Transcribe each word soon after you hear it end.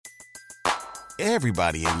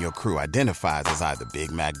Everybody in your crew identifies as either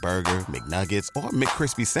Big Mac Burger, McNuggets, or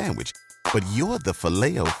McCrispy Sandwich. But you're the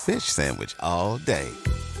Filet-O-Fish Sandwich all day.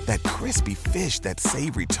 That crispy fish, that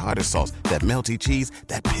savory tartar sauce, that melty cheese,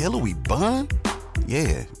 that pillowy bun.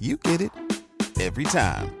 Yeah, you get it. Every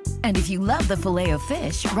time. And if you love the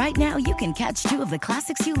Filet-O-Fish, right now you can catch two of the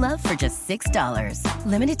classics you love for just $6.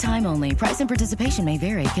 Limited time only. Price and participation may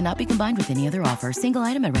vary. Cannot be combined with any other offer. Single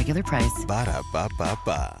item at regular price.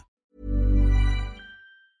 Ba-da-ba-ba-ba.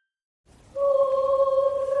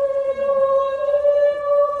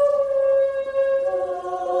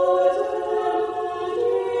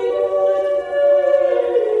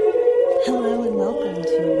 Hello and welcome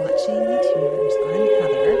to Watching the Tudors. I'm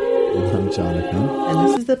Heather. And I'm Jonathan. And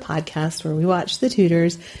this is the podcast where we watch the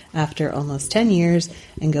Tudors after almost 10 years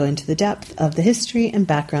and go into the depth of the history and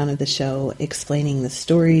background of the show, explaining the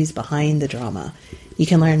stories behind the drama. You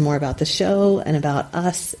can learn more about the show and about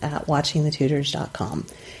us at watchingthetudors.com.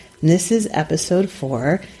 And this is episode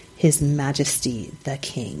 4, His Majesty the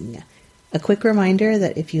King. A quick reminder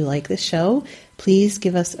that if you like the show, please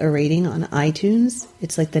give us a rating on iTunes.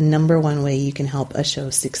 It's like the #1 way you can help a show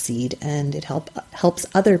succeed, and it helps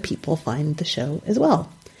other people find the show as well.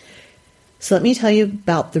 So let me tell you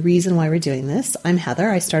about the reason why we're doing this. I'm Heather.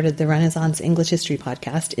 I started the Renaissance English History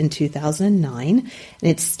podcast in 2009, and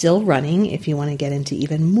it's still running. If you want to get into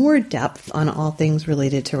even more depth on all things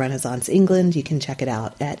related to Renaissance England, you can check it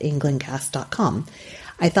out at englandcast.com.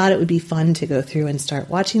 I thought it would be fun to go through and start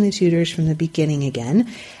watching the Tudors from the beginning again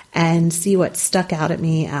and see what stuck out at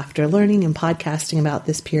me after learning and podcasting about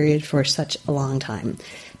this period for such a long time.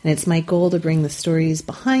 And it's my goal to bring the stories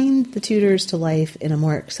behind the Tudors to life in a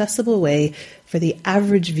more accessible way for the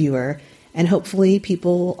average viewer. And hopefully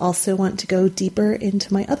people will also want to go deeper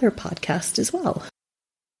into my other podcast as well.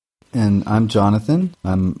 And I'm Jonathan.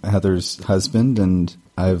 I'm Heather's husband, and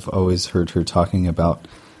I've always heard her talking about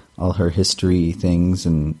all her history things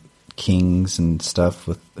and kings and stuff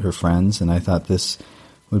with her friends, and I thought this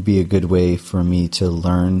would be a good way for me to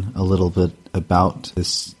learn a little bit about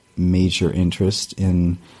this major interest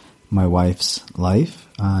in my wife's life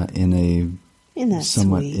in a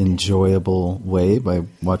somewhat enjoyable way by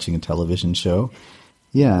watching a television show.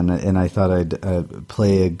 Yeah, and I thought I'd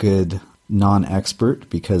play a good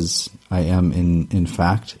non-expert, because I am in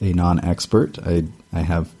fact a non-expert. I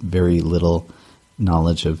have very little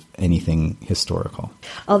knowledge of anything historical.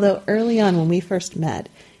 Although early on when we first met,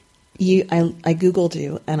 I Googled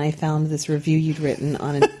you and I found this review you'd written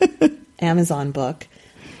on an Amazon book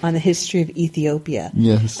on the history of Ethiopia.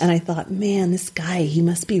 Yes. And I thought, man, this guy, he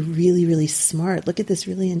must be really, really smart. Look at this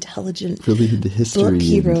really intelligent book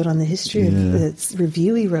he wrote on the history of this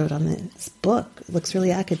review he wrote on this book. It looks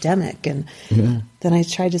really academic. And then I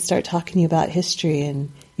tried to start talking to you about history,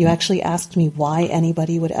 and you actually asked me why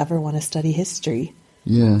anybody would ever want to study history.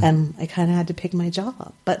 Yeah. And I kind of had to pick my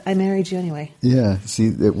job, but I married you anyway. Yeah. See,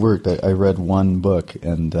 it worked. I read one book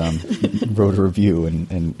and wrote a review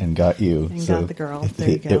and got you. And got the girl. There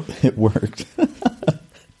you go. It worked. All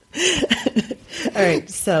right.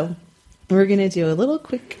 So we're going to do a little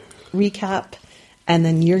quick recap, and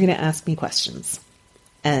then you're going to ask me questions,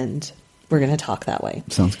 and we're going to talk that way.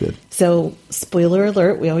 Sounds good. So spoiler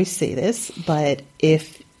alert, we always say this, but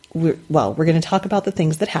we're going to talk about the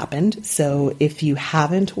things that happened. So if you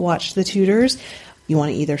haven't watched The Tudors, you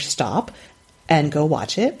want to either stop and go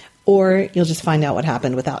watch it, or you'll just find out what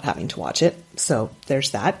happened without having to watch it. So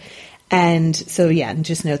there's that. And so, yeah, and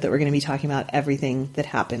just note that we're going to be talking about everything that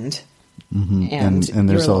happened. Mm-hmm. And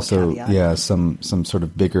there's also, some sort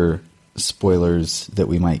of bigger spoilers that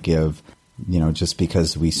we might give, just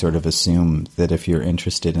because we sort of assume that if you're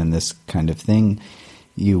interested in this kind of thing,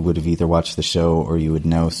 you would have either watched the show or you would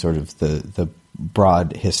know sort of the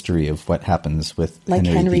broad history of what happens with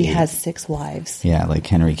Henry has 6 wives. Yeah, like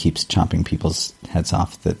Henry keeps chomping people's heads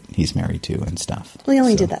off that he's married to and stuff. Well, he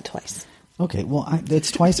only did that twice. Okay, well,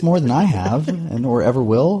 it's twice more than I have or ever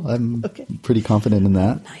will. I'm pretty confident in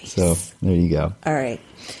that. Nice. So there you go. All right.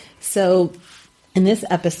 So in this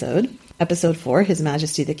episode 4, His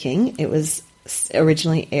Majesty the King, it was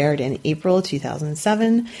originally aired in April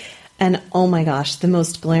 2007. And oh my gosh, the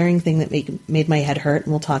most glaring thing that made my head hurt,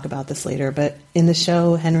 and we'll talk about this later, but in the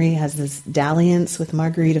show, Henry has this dalliance with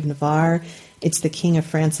Marguerite of Navarre. It's the King of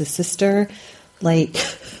France's sister. Like,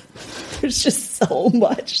 there's just so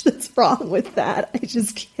much that's wrong with that. I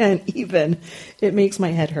just can't even. It makes my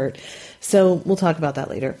head hurt. So we'll talk about that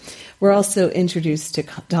later. We're also introduced to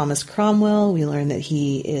Thomas Cromwell. We learn that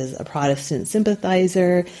he is a Protestant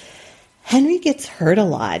sympathizer. Henry gets hurt a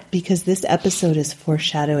lot because this episode is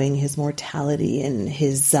foreshadowing his mortality and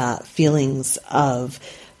his feelings of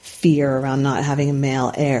fear around not having a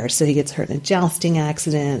male heir. So he gets hurt in a jousting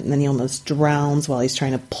accident, and then he almost drowns while he's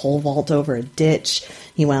trying to pole vault over a ditch.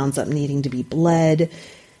 He winds up needing to be bled.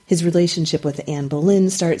 His relationship with Anne Boleyn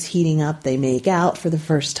starts heating up. They make out for the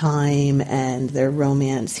first time, and their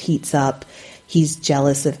romance heats up. He's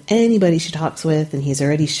jealous of anybody she talks with, and he's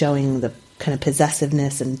already showing the kind of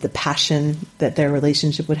possessiveness and the passion that their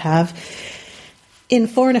relationship would have. In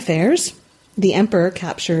foreign affairs, the emperor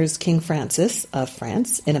captures King Francis of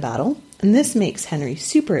France in a battle, and this makes Henry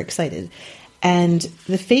super excited. And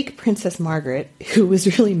the fake Princess Margaret, who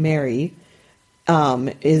was really Mary,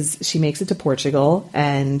 she makes it to Portugal,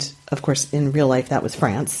 and of course in real life that was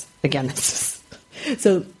France. Again,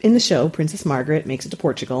 so in the show, Princess Margaret makes it to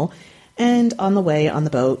Portugal, and on the way on the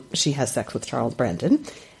boat, she has sex with Charles Brandon.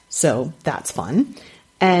 So that's fun.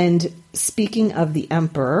 And speaking of the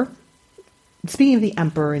emperor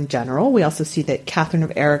in general, we also see that Catherine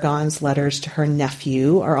of Aragon's letters to her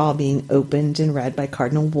nephew are all being opened and read by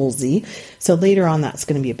Cardinal Wolsey. So later on, that's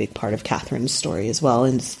going to be a big part of Catherine's story as well,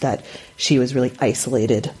 and that she was really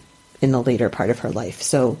isolated in the later part of her life.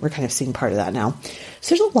 So we're kind of seeing part of that now.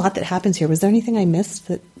 So there's a lot that happens here. Was there anything I missed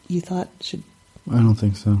that you thought should... I don't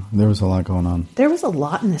think so. There was a lot going on. There was a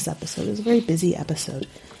lot in this episode. It was a very busy episode.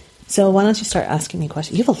 So why don't you start asking me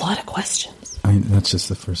questions? You have a lot of questions. That's just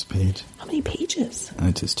the first page. How many pages?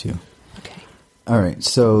 Just 2. Okay. All right.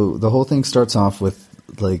 So the whole thing starts off with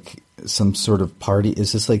like some sort of party.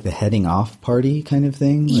 Is this like the heading off party kind of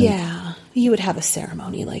thing? Like, yeah. You would have a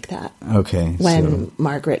ceremony like that. Okay. When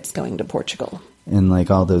Margaret's going to Portugal. And like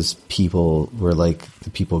all those people were like the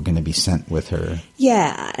people going to be sent with her.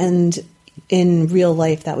 Yeah. And in real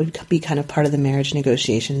life, that would be kind of part of the marriage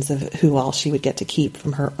negotiations of who all she would get to keep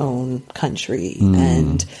from her own country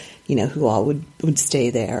and, who all would stay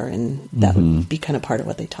there. And that would be kind of part of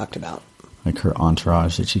what they talked about. Like her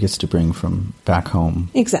entourage that she gets to bring from back home.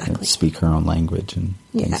 Exactly. Speak her own language and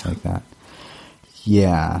things like that.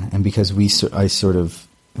 Yeah. And because we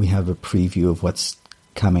have a preview of what's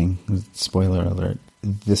coming. Spoiler alert.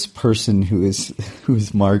 This person who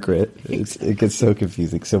is Margaret, it gets so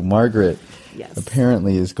confusing. So Margaret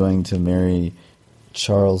apparently is going to marry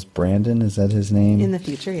Charles Brandon. Is that his name? In the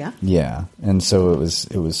future, yeah. Yeah, and so it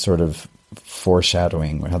was sort of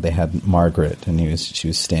foreshadowing how they had Margaret, and she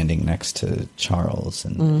was standing next to Charles.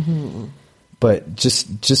 And but just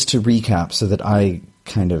to recap, so that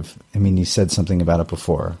you said something about it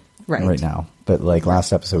before, right now, but like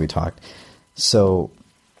last episode we talked. So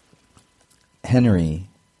Henry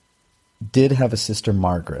did have a sister,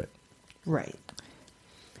 Margaret. Right.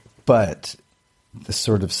 But the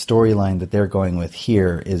sort of storyline that they're going with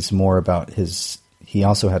here is more about he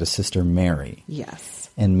also had a sister, Mary. Yes.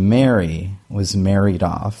 And Mary was married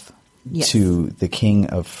off to the King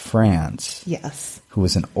of France. Yes. Who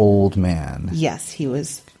was an old man. Yes, he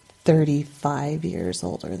was 35 years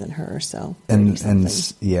older than her, so. And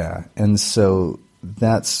so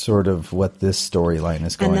that's sort of what this storyline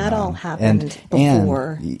is going on. And that all happened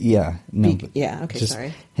before.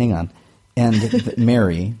 Sorry. Hang on. And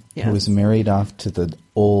Mary, who was married off to the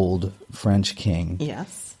old French king,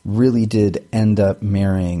 really did end up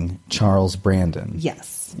marrying Charles Brandon.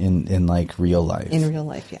 Yes. In like real life. In real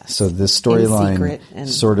life, yes. So this storyline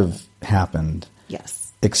sort of happened.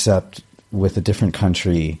 Yes. Except with a different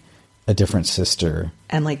country, a different sister.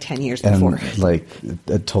 And like 10 years before. And like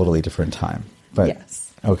a totally different time. But,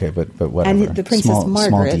 yes. Okay, but whatever. And the Princess Margaret.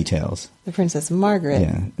 Small details. The Princess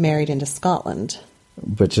Margaret married into Scotland.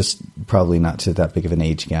 But just probably not to that big of an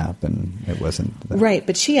age gap, and it wasn't. Right,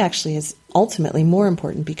 but she actually is ultimately more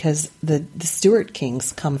important because the Stuart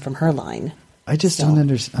kings come from her line. I just don't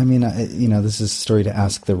understand. I mean, this is a story to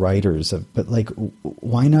ask the writers of, but like,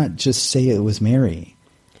 why not just say it was Mary?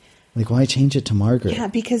 Like, why change it to Margaret? Yeah,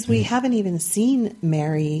 because we haven't even seen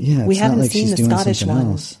Mary. Yeah, we haven't like seen the Scottish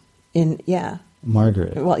one. Else.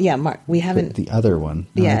 Margaret. Well, yeah, we haven't. The other one.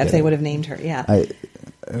 Yeah, if they would have named her. Yeah.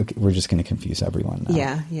 Okay, we're just going to confuse everyone now.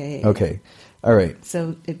 Yeah. Okay, all right.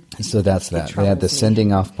 So that's that. They had the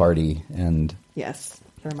sending off party, and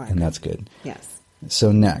for Margaret, and that's good. Yes.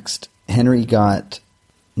 So next, Henry got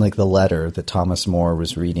like the letter that Thomas More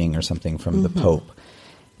was reading or something from the Pope,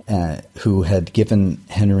 who had given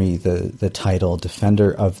Henry the title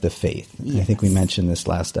Defender of the Faith. Yes. I think we mentioned this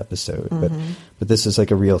last episode, but this is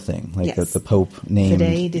like a real thing. Like the Pope named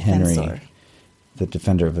Henry the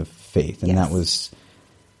Defender of the Faith, and that was.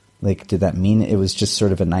 Like, did that mean it was just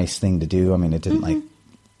sort of a nice thing to do? I mean, it didn't mean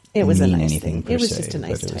anything per se. It was just a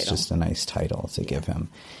nice title. It was just a nice title to give him.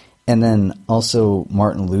 And then also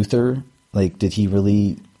Martin Luther, like, did he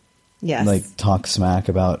really Yes. like talk smack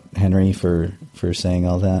about Henry for saying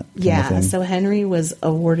all that? kind of thing? So Henry was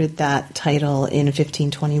awarded that title in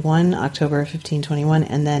 1521, October of 1521,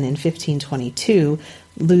 and then in 1522,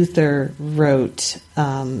 Luther wrote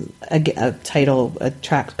a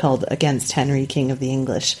tract called Against Henry, King of the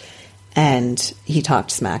English, and he talked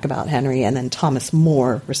smack about Henry, and then Thomas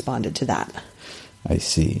More responded to that. I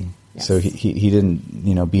see. Yes. So he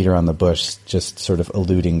didn't, beat around the bush, just sort of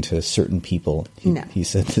alluding to certain people. No. He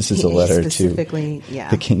said this is a letter to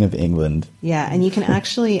the King of England. Yeah, and you can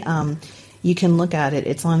actually, you can look at it.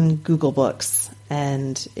 It's on Google Books,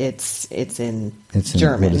 and it's in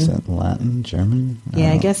German. What is that, Latin? German?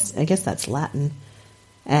 Yeah, I guess that's Latin.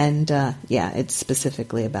 And, it's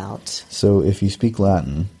specifically about... So if you speak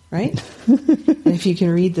Latin... Right? And if you can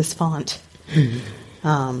read this font...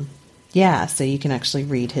 yeah, so you can actually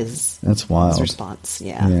read That's wild. his response.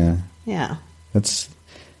 Yeah. Yeah. I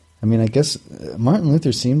guess Martin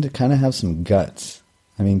Luther seemed to kind of have some guts.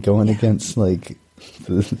 Going against, like,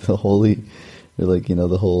 the holy, or, like,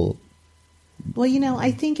 the whole... Well,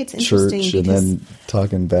 I think it's interesting church, because... and then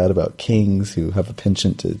talking bad about kings who have a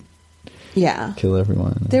penchant to kill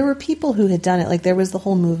everyone. There were people who had done it. Like, there was the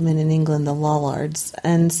whole movement in England, the Lollards.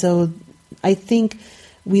 And so I think...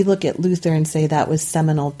 we look at Luther and say that was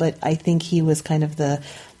seminal, but I think he was kind of the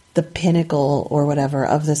pinnacle or whatever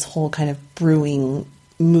of this whole kind of brewing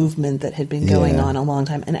movement that had been going on a long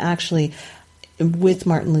time. And actually, with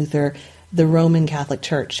Martin Luther, the Roman Catholic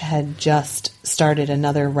Church had just started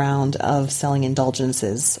another round of selling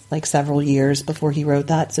indulgences, like several years before he wrote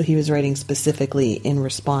that. So he was writing specifically in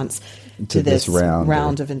response to this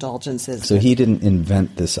round of indulgences. So he didn't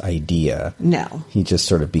invent this idea. No. He just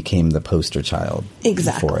sort of became the poster child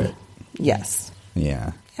for it. Yes.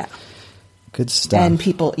 Yeah. Yeah. Good stuff. And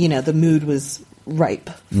people, the mood was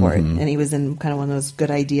ripe for it. And he was in kind of one of those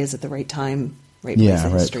good ideas at the right time, right place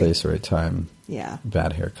in right history. place, right time. Yeah.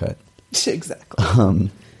 Bad haircut.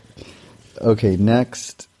 Exactly. Okay,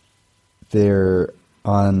 next, they're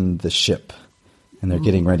on the ship, and they're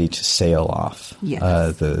getting ready to sail off.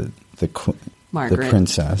 Yes. The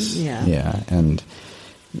princess. Yeah, and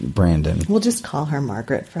Brandon. We'll just call her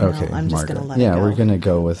Margaret for now. I'm just going to let her go. Yeah, we're going to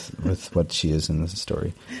go with what she is in the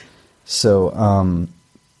story. So,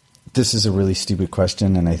 this is a really stupid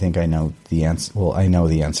question, and I think I know the answer. Well, I know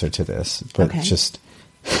the answer to this, but just...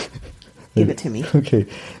 Give it to me. Okay.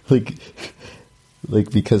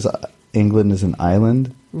 Like because England is an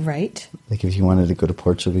island. Right. Like if you wanted to go to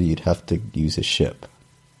Portugal, you'd have to use a ship.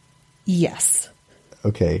 Yes.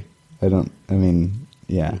 Okay.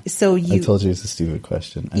 Yeah. So I told you it's a stupid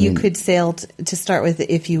question. You could sail, to start with,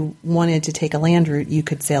 if you wanted to take a land route, you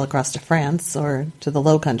could sail across to France or to the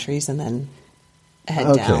Low Countries and then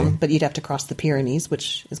head down. But you'd have to cross the Pyrenees,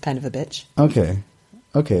 which is kind of a bitch.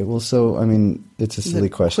 Okay, well, so, it's a silly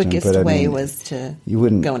question. The quickest way was to go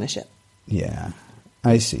in a ship. Yeah,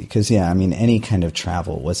 I see. Because, any kind of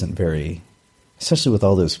travel wasn't very, especially with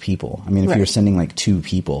all those people. If you're sending, like, 2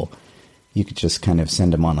 people, you could just kind of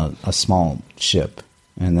send them on a small ship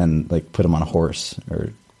and then, like, put them on a horse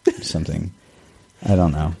or something. I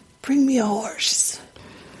don't know. Bring me a horse.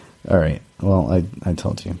 All right. Well, I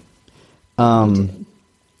told you.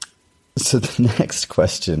 So the next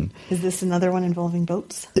question... Is this another one involving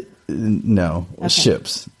boats? No. Okay.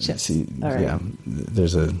 Ships. Ships. See, all right. Yeah.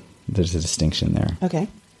 There's a distinction there. Okay.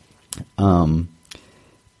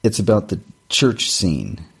 It's about the church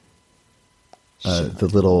scene. The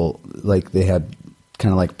little... Like, they had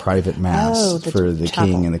kind of like private mass for the chapel.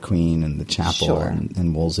 king and the queen and the chapel. Sure.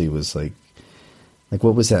 And Wolsey was like... Like,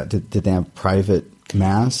 what was that? Did they have private...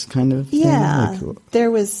 mass kind of thing? Yeah, there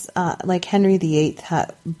was like Henry VIII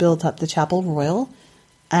had built up the Chapel Royal,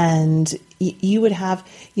 and you would have,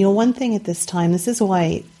 one thing at this time, this is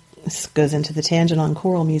why this goes into the tangent on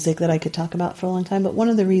choral music that I could talk about for a long time, but one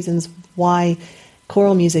of the reasons why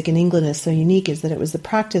choral music in England is so unique is that it was the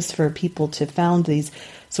practice for people to found these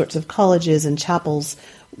sorts of colleges and chapels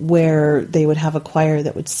where they would have a choir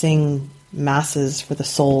that would sing masses for the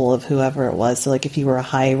soul of whoever it was. So like if you were a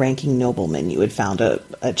high-ranking nobleman, you would found a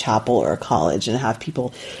chapel or a college and have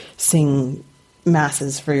people sing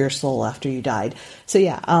masses for your soul after you died. So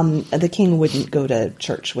the king wouldn't go to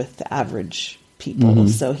church with the average people.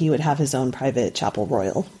 So he would have his own private chapel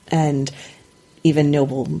royal. And even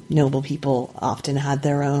noble people often had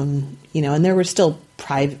their own, and there were still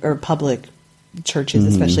private or public churches,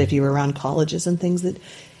 especially if you were around colleges and things that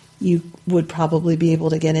you would probably be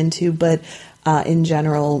able to get into, but in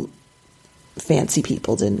general, fancy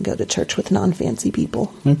people didn't go to church with non-fancy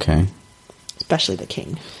people. Okay. Especially the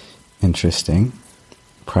king. Interesting.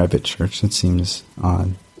 Private church, that seems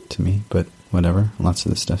odd to me, but whatever. Lots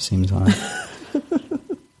of this stuff seems odd.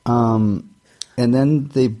 And then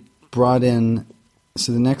they brought in,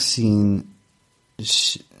 so the next scene,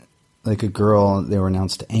 like a girl, they were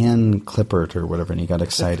announced Anne Clippert or whatever, and he got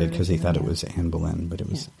excited because he thought it was Anne Boleyn, but it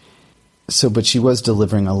was... So, but she was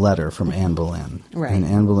delivering a letter from Anne Boleyn. Right. And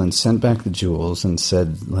Anne Boleyn sent back the jewels and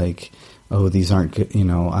said, like, oh, these aren't good,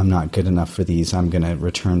 I'm not good enough for these. I'm going to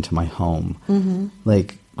return to my home. Mm-hmm.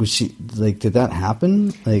 Like, was she, like, did that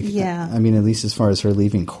happen? Like, yeah. I mean, at least as far as her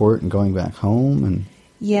leaving court and going back home and...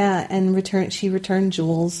 Yeah, and she returned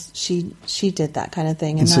jewels. She did that kind of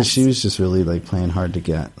thing. And so she was just really, like, playing hard to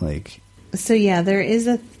get, like... So, yeah, there is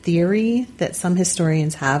a theory that some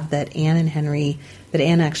historians have that Anne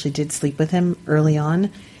actually did sleep with him early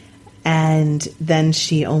on, and then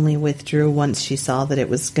she only withdrew once she saw that it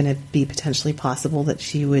was going to be potentially possible that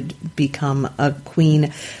she would become a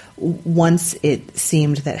queen. Once it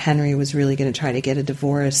seemed that Henry was really going to try to get a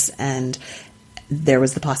divorce and there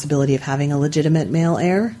was the possibility of having a legitimate male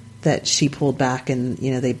heir, that she pulled back and,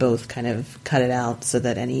 they both kind of cut it out so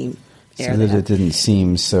that any heir... So that it didn't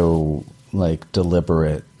seem so, like,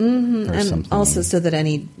 deliberate or and something. Also so that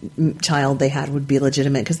any child they had would be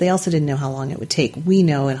legitimate, because they also didn't know how long it would take. We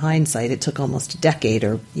know in hindsight it took almost a decade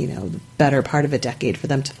or, the better part of a decade for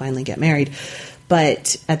them to finally get married.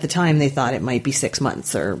 But at the time they thought it might be 6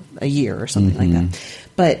 months or a year or something like that.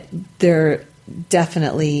 But they're...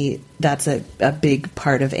 Definitely, that's a big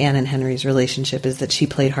part of Anne and Henry's relationship, is that she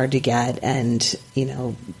played hard to get and,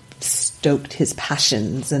 stoked his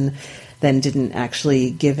passions and then didn't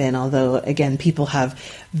actually give in. Although, again, people have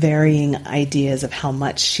varying ideas of how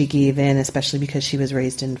much she gave in, especially because she was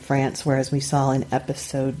raised in France, whereas we saw in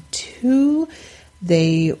episode 2,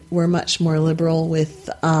 they were much more liberal with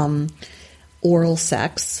oral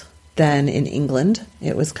sex than in England.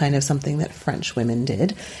 It was kind of something that French women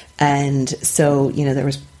did. And so, there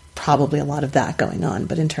was probably a lot of that going on.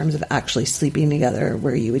 But in terms of actually sleeping together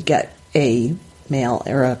where you would get a male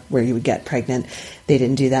or where you would get pregnant, they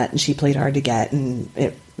didn't do that. And she played hard to get. And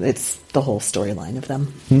it's the whole storyline of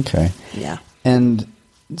them. Okay. Yeah. And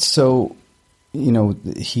so,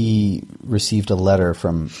 he received a letter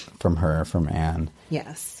from Anne.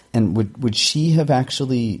 Yes. And would she have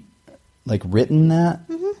actually, like, written that?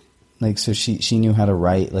 Mm-hmm. Like, so she knew how to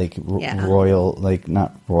write, like, royal, like,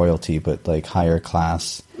 not royalty, but, like, higher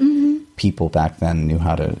class people back then knew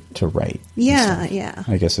how to write. Yeah, yeah.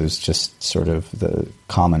 I guess it was just sort of the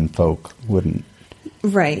common folk wouldn't.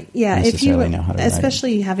 Right. Yeah. Necessarily know how to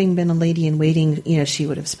especially write. Having been a lady in waiting, she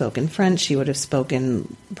would have spoken French. She would have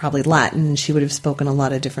spoken probably Latin. She would have spoken a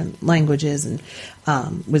lot of different languages and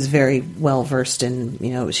was very well versed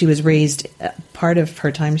in. She was raised. Part of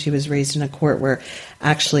her time, she was raised in a court where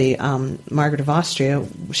actually Margaret of Austria.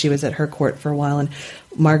 She was at her court for a while, and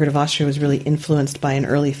Margaret of Austria was really influenced by an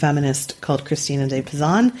early feminist called Christina de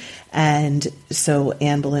Pizan. And so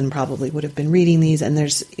Anne Boleyn probably would have been reading these. And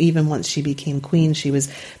there's, even once she became queen, she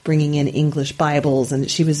was bringing in English Bibles, and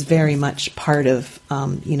she was very much part of,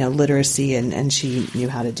 literacy, and she knew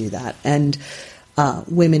how to do that. And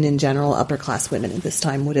women in general, upper class women at this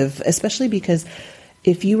time would have, especially because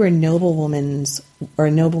if you were a noblewoman's or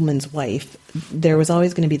a nobleman's wife, there was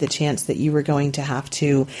always going to be the chance that you were going to have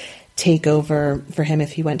to take over for him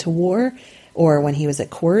if he went to war or when he was at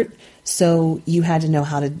court. So you had to know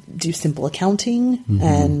how to do simple accounting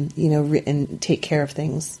and, and take care of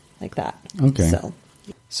things like that. Okay.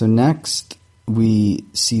 So next we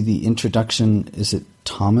see the introduction. Is it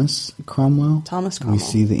Thomas Cromwell? Thomas Cromwell. We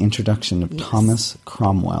see the introduction of Thomas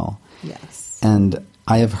Cromwell. Yes. And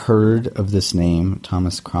I have heard of this name,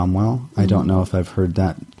 Thomas Cromwell. I don't know if I've heard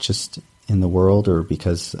that just in the world or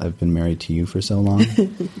because I've been married to you for so long.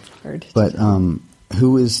 Heard. But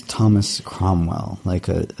who is Thomas Cromwell? Like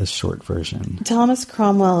a short version. Thomas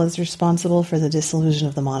Cromwell is responsible for the dissolution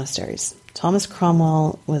of the monasteries. Thomas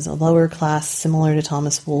Cromwell was a lower class, similar to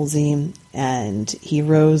Thomas Wolsey, and he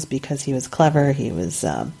rose because he was clever. He was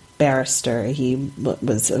a barrister. He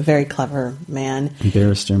was a very clever man.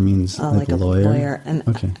 Barrister means like a lawyer? And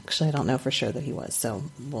okay. Actually, I don't know for sure that he was, so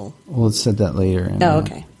we'll... Well, it said that later.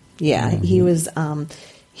 Okay. Yeah, he was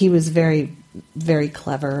very, very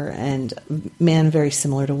clever and man very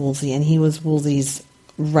similar to Wolsey, and he was Wolsey's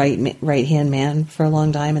right-hand man for a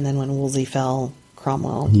long time, and then when Wolsey fell,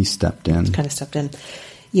 Cromwell... He stepped in. Kind of stepped in.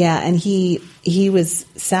 Yeah, and he was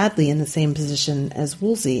sadly in the same position as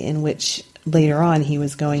Wolsey, in which later on he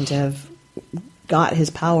was going to have got his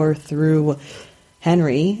power through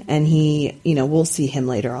Henry, and we'll see him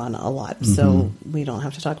later on a lot, so we don't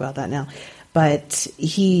have to talk about that now. But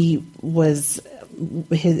he was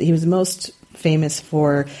most famous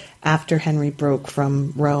for, after Henry broke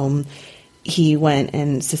from Rome, he went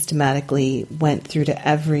and systematically went through to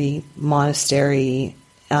every monastery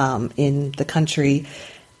in the country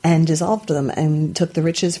and dissolved them and took the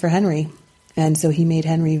riches for Henry. And so he made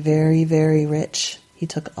Henry very, very rich. He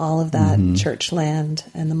took all of that church land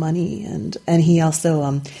and the money, and he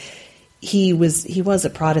also he was a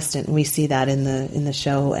Protestant, and we see that in the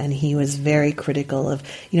show. And he was very critical of,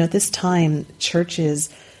 at this time, churches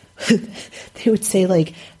they would say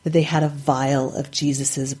like that they had a vial of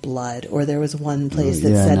Jesus's blood, or there was one place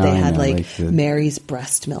that said they had Mary's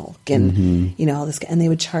breast milk, and all this, and they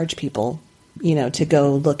would charge people to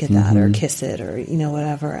go look at that or kiss it or,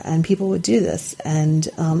 whatever. And people would do this, and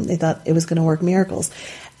they thought it was going to work miracles.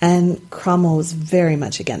 And Cromwell was very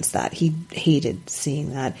much against that. He hated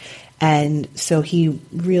seeing that. And so he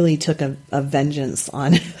really took a vengeance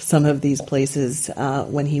on some of these places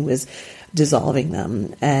when he was dissolving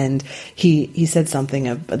them. And he said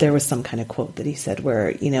something there was some kind of quote that he said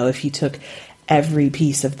where, if you took every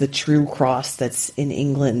piece of the true cross that's in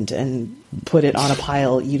England and put it on a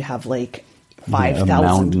pile, you'd have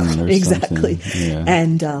 5,000 exactly. Yeah.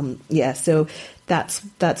 And so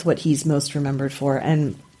that's what he's most remembered for.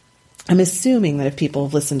 And I'm assuming that if people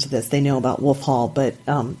have listened to this, they know about Wolf Hall, but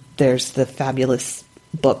there's the fabulous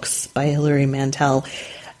books by Hilary Mantel,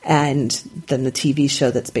 and then the TV show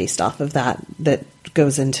that's based off of that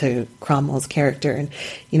goes into Cromwell's character. And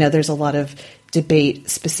there's a lot of debate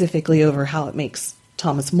specifically over how it makes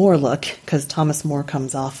Thomas More look, because Thomas More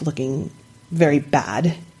comes off looking very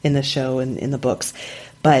bad in the show and in the books.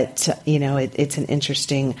 But, it's an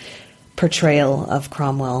interesting portrayal of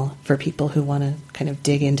Cromwell for people who want to kind of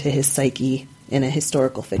dig into his psyche in a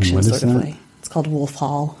historical fiction sort of way. It's called Wolf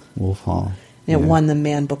Hall. Wolf Hall. And it won the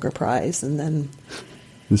Man Booker Prize. And then...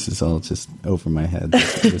 This is all just over my head,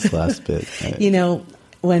 this last bit.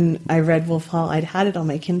 When I read Wolf Hall, I'd had it on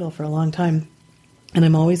my Kindle for a long time. And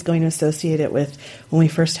I'm always going to associate it with when we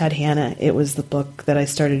first had Hannah. It was the book that I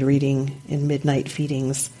started reading in midnight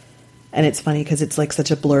feedings. And it's funny because it's like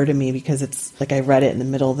such a blur to me, because it's like I read it in the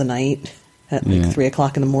middle of the night at 3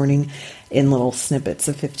 o'clock in the morning in little snippets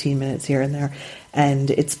of 15 minutes here and there. And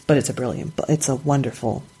it's a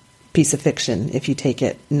wonderful piece of fiction if you take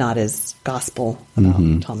it not as gospel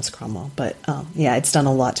about Thomas Cromwell. But it's done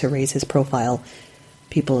a lot to raise his profile.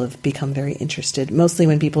 People have become very interested. Mostly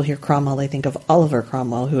when people hear Cromwell, they think of Oliver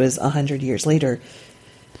Cromwell, who is 100 years later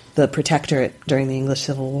the protectorate during the English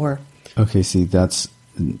Civil War. Okay, see, that's...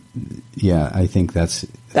 Yeah, I think that's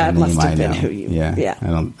that must have been who you. Yeah.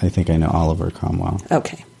 I think I know Oliver Cromwell.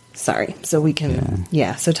 Okay, sorry. So we can.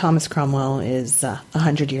 Yeah. So Thomas Cromwell is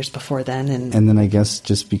 100 years before then, and then I guess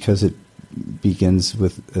just because it begins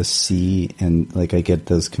with a C, and I get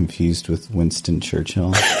those confused with Winston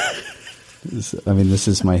Churchill. This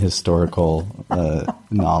is my historical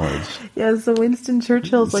knowledge. Yeah. So Winston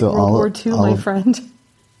Churchill's World War II, my friend.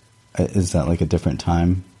 Is that a different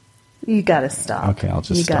time? You gotta stop. Okay, I'll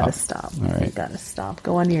just stop. You gotta stop. All right. You gotta stop.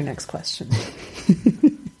 Go on to your next question.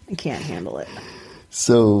 I can't handle it.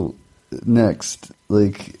 So, next,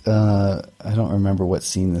 I don't remember what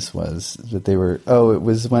scene this was, but it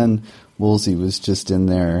was when Wolsey was just in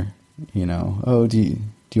there, do you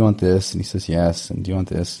want this? And he says yes, and do you want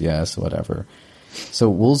this? Yes, whatever. So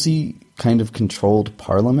Wolsey kind of controlled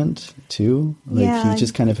Parliament too. He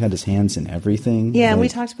just kind of had his hands in everything. Yeah, and we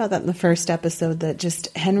talked about that in the first episode, that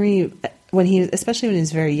just Henry, especially when he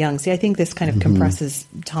was very young. See, I think this kind of compresses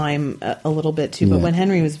time a little bit too, but when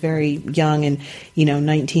Henry was very young and,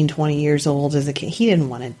 19, 20 years old as a kid, he didn't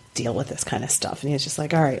want to deal with this kind of stuff. And he was just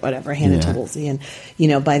like, all right, whatever, hand it to Wolsey. And,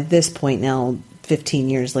 by this point now, 15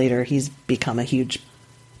 years later, he's become a huge,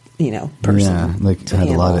 person. Yeah, had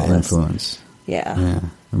a lot of influence. Yeah.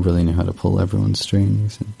 I really knew how to pull everyone's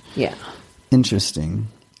strings. Interesting.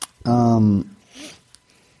 And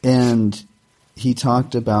he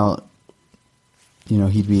talked about,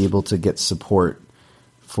 he'd be able to get support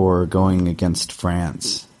for going against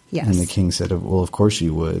France. Yes. And the king said, well, of course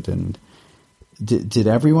you would. And did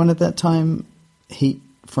everyone at that time hate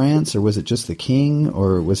France, or was it just the king,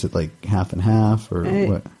 or was it half and half, or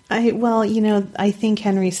what? I think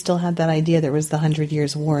Henry still had that idea. There was the 100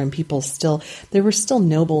 Years' War, and there were still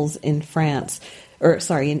nobles in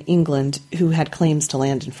in England, who had claims to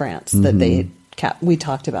land in France that they had kept. We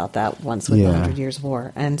talked about that once with the 100 Years'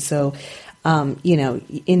 War. And so,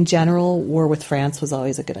 in general, war with France was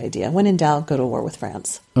always a good idea. When in doubt, go to war with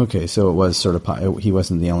France. Okay, so it was sort of, he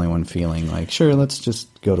wasn't the only one feeling sure, let's just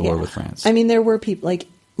go to war with France. I mean, there were people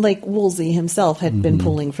like Wolsey himself had been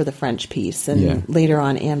pulling for the French peace, and later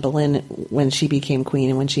on Anne Boleyn, when she became queen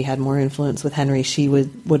and when she had more influence with Henry, she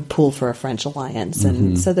would pull for a French alliance,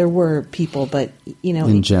 and so there were people, but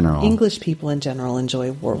in general, English people in general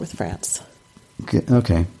enjoy war with France.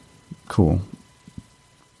 Okay, cool.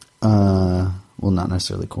 Well, not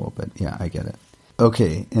necessarily cool, but yeah, I get it.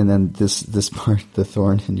 Okay, and then this part, the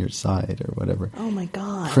thorn in your side or whatever. Oh my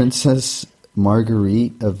God. Princess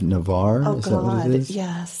Marguerite of Navarre, Oh is God, that what it is?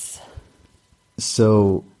 yes.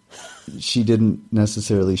 So she didn't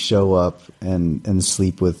necessarily show up and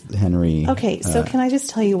sleep with Henry. Okay, so can I just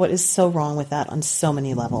tell you what is so wrong with that on so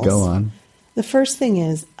many levels? Go on. The first thing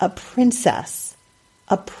is a princess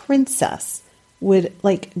would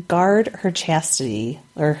like guard her chastity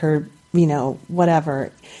or her,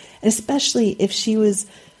 whatever, especially if she was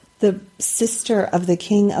the sister of the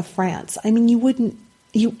King of France. I mean,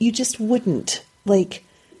 you just wouldn't. Like,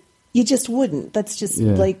 you just wouldn't. That's just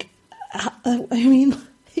like, I mean,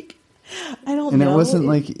 like, I don't know. And it wasn't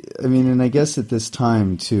like, I mean, and I guess at this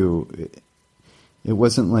time too, it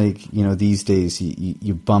wasn't like, these days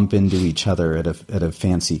you bump into each other at a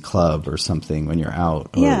fancy club or something when you're out.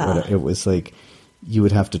 Or whatever. It was like you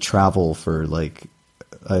would have to travel for like,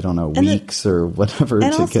 I don't know, weeks or whatever.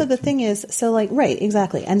 And also the thing is, so like, right,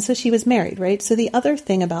 exactly. And so she was married, right? So the other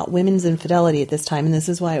thing about women's infidelity at this time, and this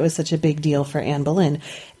is why it was such a big deal for Anne Boleyn,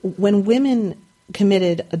 when women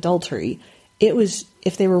committed adultery, it was,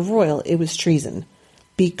 if they were royal, it was treason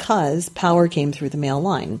because power came through the male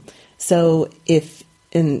line. So this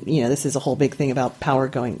is a whole big thing about power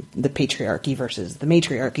going, the patriarchy versus the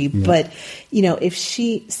matriarchy. Yeah. But, if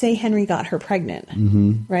say Henry got her pregnant,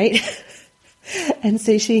 right? And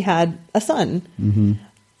say she had a son,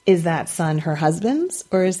 is that son her husband's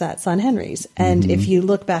or is that son Henry's? And if you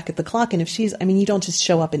look back at the clock and if you don't just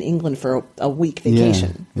show up in England for a week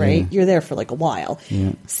vacation, right? You're there for like a while.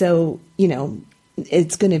 Yeah. So,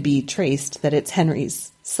 it's going to be traced that it's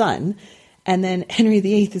Henry's son. And then Henry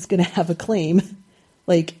VIII is going to have a claim,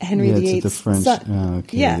 like Henry VIII's son. Oh,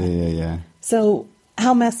 okay. Yeah. So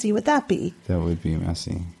how messy would that be? That would be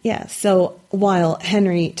messy. Yeah. So while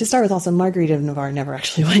Henry, to start with, also Marguerite of Navarre never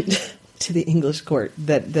actually went to the English court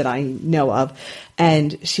that I know of,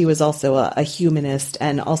 and she was also a humanist,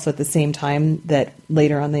 and also at the same time that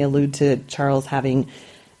later on they allude to Charles having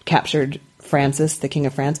captured Francis, the King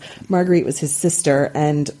of France. Marguerite was his sister,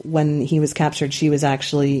 and when he was captured, she was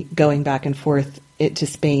actually going back and forth to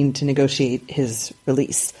Spain to negotiate his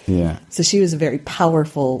release. Yeah. So she was a very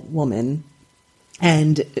powerful woman,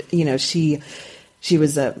 and she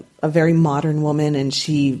was a very modern woman, and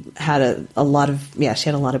she had a lot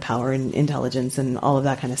of power and intelligence and all of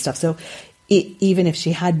that kind of stuff. So even if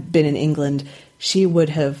she had been in England, she would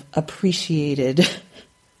have appreciated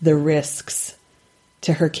the risks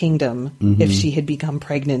to her kingdom if she had become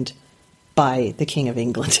pregnant by the King of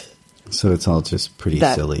England. So it's all just pretty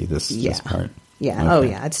silly, this part. Yeah. Okay. Oh,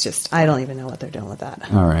 yeah. It's just, I don't even know what they're doing with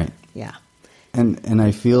that. All right. Yeah. And I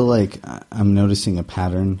feel like I'm noticing a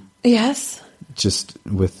pattern. Yes. Just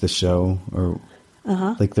with the show, or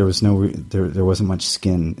like there was there wasn't much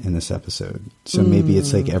skin in this episode. So maybe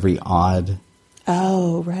it's like every odd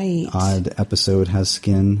episode has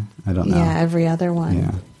skin. I don't know. Yeah, every other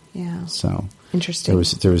one. Yeah. So interesting.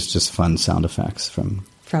 There was just fun sound effects from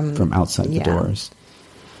outside the doors.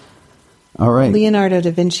 All right. Leonardo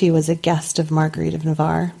da Vinci was a guest of Marguerite of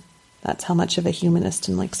Navarre. That's how much of a humanist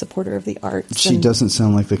and like supporter of the arts. She doesn't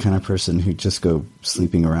sound like the kind of person who'd just go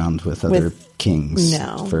sleeping around with other kings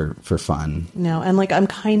for fun. No, and like I'm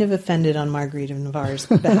kind of offended on Marguerite of Navarre's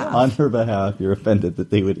behalf. On her behalf, you're offended that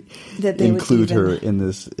they would include her in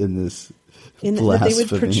this that they would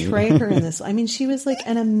portray her in this. I mean, she was like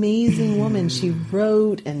an amazing woman. She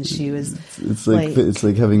wrote, and she was. It's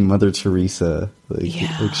like having Mother Teresa like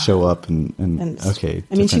show up and okay.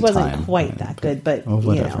 I mean, she wasn't quite that good, but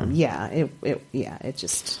whatever. It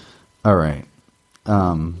just. All right.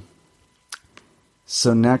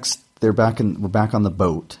 So next, we're back on the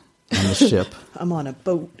boat, on the ship. I'm on a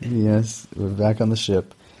boat. Yes, we're back on the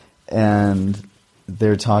ship, and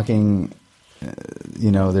they're talking.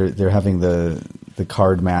 They're having the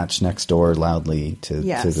card match next door loudly to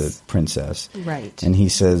the princess. Right. And he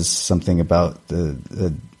says something about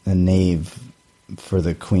a knave for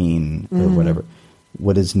the queen or whatever.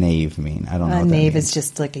 What does knave mean? I don't know what that knave means. Is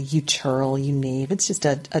just like you churl, you knave. It's just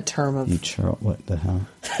a term of... You churl? What the hell?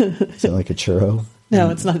 Is it like a churro?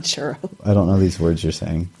 No, it's not a churro. I don't know these words you're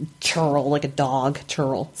saying. Churl, like a dog.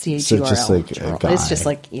 Churl. CHURL. So just like churl. A guy. It's just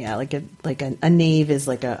like a knave is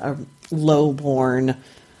like a lowborn,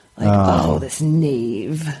 like this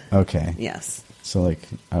knave. Okay. Yes. So like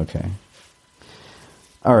okay.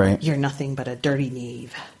 All right. You're nothing but a dirty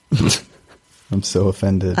knave. I'm so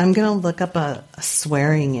offended. I'm gonna look up a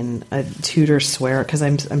swearing and a Tudor swear because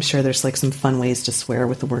I'm sure there's like some fun ways to swear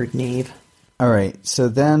with the word knave. All right. So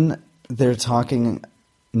then they're talking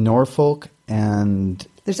Norfolk, and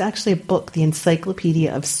there's actually a book, the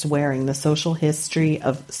Encyclopedia of Swearing, the Social History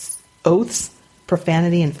of Oaths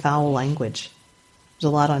profanity and foul language. There's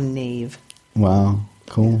a lot on knave. Wow,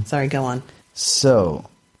 cool. Yeah, sorry, go on. So,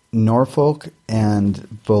 Norfolk and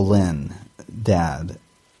Boleyn, Dad,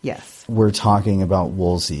 Yes. were talking about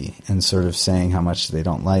Wolsey and sort of saying how much they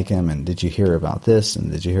don't like him, and did you hear about this,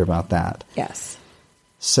 and did you hear about that? Yes.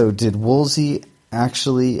 So did Wolsey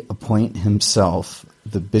actually appoint himself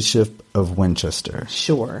the Bishop of Winchester?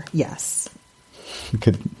 Sure, yes.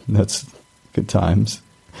 That's good times.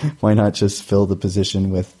 Why not just fill the position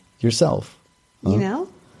with yourself? Huh? You know?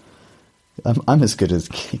 I'm as good a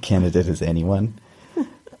candidate as anyone.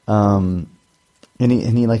 And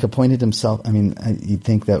he like appointed himself. I mean, you'd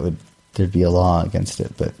think there'd be a law against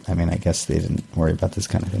it, but I mean, I guess they didn't worry about this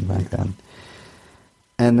kind of thing back then.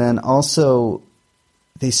 And then also,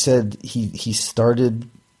 they said he started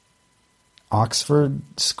Oxford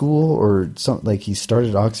School or something, like he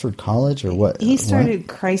started Oxford College or what? He started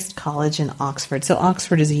Christ College in Oxford. So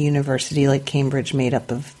Oxford is a university like Cambridge made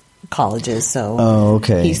up of colleges. So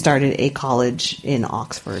okay. He started a college in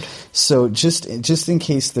Oxford. So just in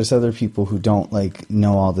case there's other people who don't like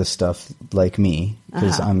know all this stuff like me,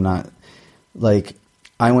 because I'm not, like,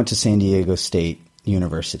 I went to San Diego State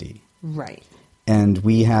University. Right. And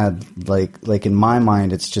we had like in my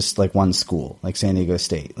mind, it's just like one school, like San Diego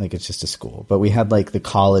State, like it's just a school. But we had like the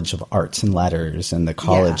College of Arts and Letters and the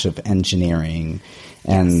College of Engineering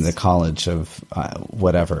and the College of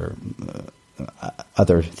whatever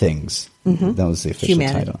other things. Mm-hmm. That was the official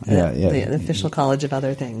title. Yeah. The official College of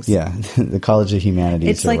Other Things. Yeah, the College of Humanities.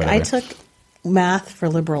 It's like whatever. I took math for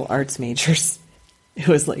liberal arts majors. It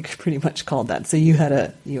was like pretty much called that. So you had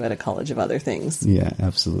a College of Other Things. Yeah,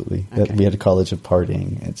 absolutely. Okay. We had a College of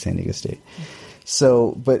Partying at San Diego State.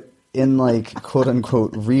 So, but in like quote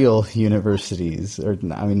unquote real universities, or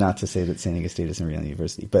I mean, not to say that San Diego State isn't a real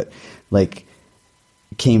university, but like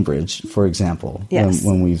Cambridge, for example, yes.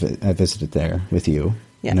 when I visited there with you,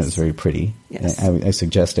 yes. and it was very pretty. Yes. I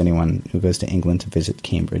suggest anyone who goes to England to visit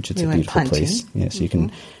Cambridge. It's a beautiful place. Yes, you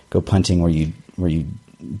can go punting where you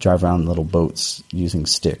drive around little boats using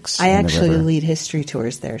sticks. I actually lead history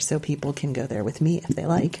tours there, so people can go there with me if they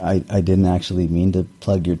like. I didn't actually mean to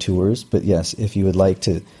plug your tours, but yes, if you would like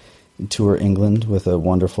to tour England with a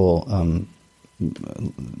wonderful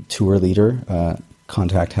tour leader,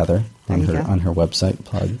 contact Heather on her website.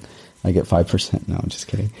 Plug. I get 5%. No, I'm just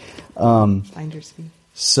kidding. Finder's fee.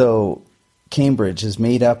 So Cambridge is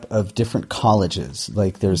made up of different colleges.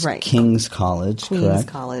 Like there's King's College, Queen's correct?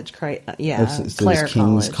 College, Clare there's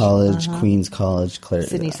King's College, Queen's College,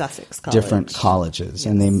 Sydney Sussex College. Different colleges,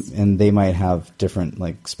 yes. and they might have different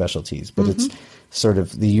like specialties, but it's sort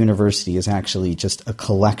of the university is actually just a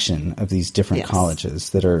collection of these different colleges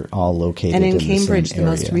that are all located in Cambridge, the same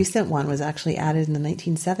area. most recent one was actually added in the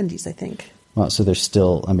 1970s, I think. Well, so they're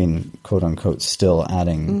still, I mean, quote unquote, still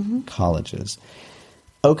adding colleges.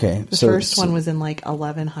 Okay. The first one was in like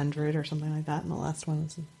 1100 or something like that, and the last one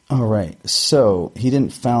was in... All right. So he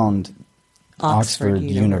didn't found Oxford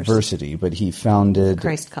University, but he founded...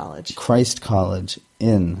 Christ College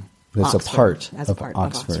that's Oxford, a part of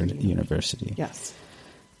Oxford University. Yes.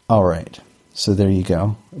 All right. So there you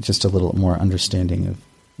go. Just a little more understanding of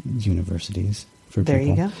universities for people. There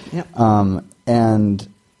you go. Yep. And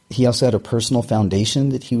he also had a personal foundation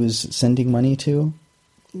that he was sending money to.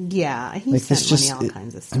 Yeah, he sent money all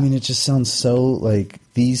kinds of stuff. I mean, it just sounds so like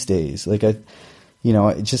these days. Like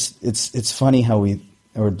it's funny how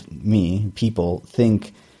people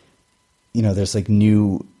think, there's like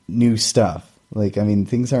new stuff. Like, I mean,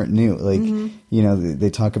 things aren't new. Like, they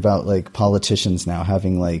talk about like politicians now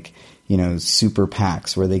having like, super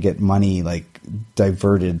PACs where they get money like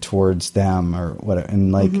diverted towards them or whatever.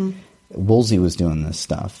 And like Wolsey was doing this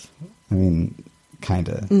stuff. I mean, kind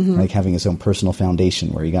of like having his own personal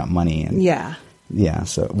foundation where he got money and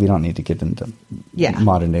so we don't need to get into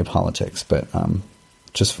modern day politics, but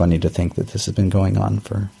just funny to think that this has been going on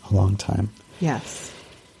for a long time. Yes.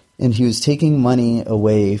 And he was taking money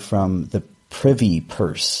away from the privy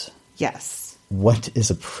purse. Yes. What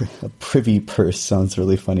is a privy purse? Sounds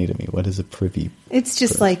really funny to me. What is a privy It's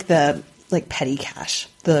just purse? like the petty cash,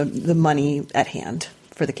 the money at hand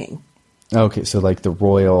for the king. Okay, so like the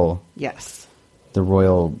royal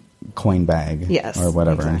coin bag, or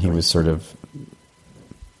whatever, exactly. And he was sort of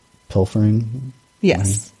pilfering.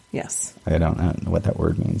 Yes, money? Yes. I don't know what that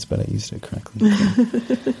word means, but I used it correctly.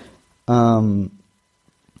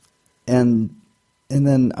 And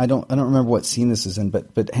then I don't remember what scene this is in,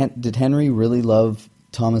 but did Henry really love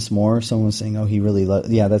Thomas More? Someone was saying, oh, he really loved.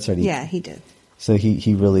 Yeah, that's right. He did. So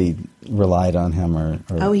he really relied on him, or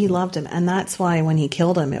he loved him, and that's why when he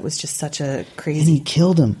killed him, it was just such a crazy. And he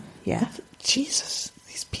killed him. Yeah. Jesus,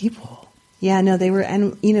 these people. Yeah, no, they were,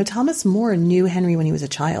 and Thomas More knew Henry when he was a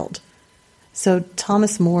child. So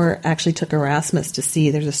Thomas More actually took Erasmus to see,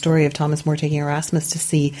 there's a story of Thomas More taking Erasmus to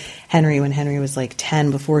see Henry when Henry was like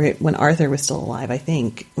 10, when Arthur was still alive, I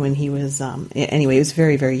think, when he was, anyway, he was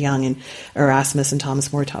very, very young, and Erasmus and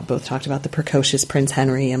Thomas More both talked about the precocious Prince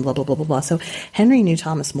Henry and blah, blah, blah, blah, blah. So Henry knew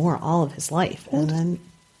Thomas More all of his life. And then...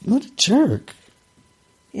 What a jerk.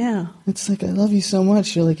 Yeah. It's like, I love you so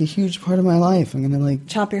much. You're like a huge part of my life. I'm going to like...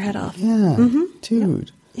 Chop your head off. Yeah. Mm-hmm.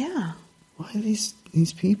 Dude. Yep. Yeah. Why are these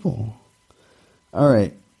people? All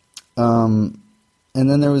right. And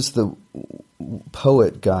then there was the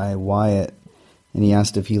poet guy, Wyatt, and he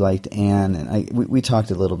asked if he liked Anne. And we talked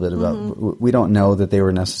a little bit about... Mm-hmm. We don't know that they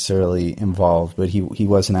were necessarily involved, but he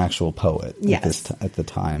was an actual poet at the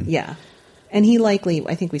time. Yeah. And he likely,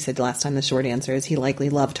 I think we said last time, the short answer is he likely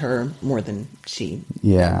loved her more than she.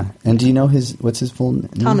 Yeah. And do you know what's his full name?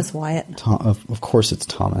 Thomas Wyatt. Of course it's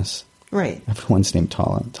Thomas. Right. Everyone's named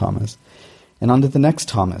Thomas. And on to the next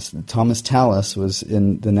Thomas. Thomas Tallis was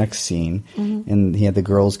in the next scene, and he had the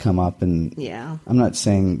girls come up, and I'm not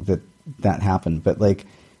saying that happened, but like,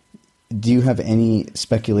 do you have any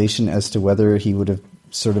speculation as to whether he would have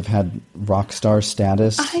sort of had rock star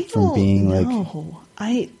status from being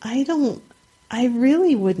like... I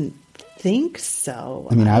really wouldn't think so.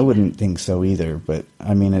 I mean, I wouldn't think so either, but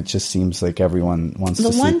I mean, it just seems like everyone wants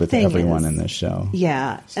to sleep with everyone in this show.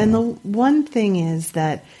 Yeah. So. And the one thing is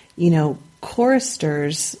that,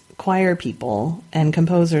 choristers, choir people, and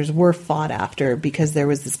composers were fought after because there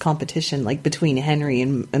was this competition like between Henry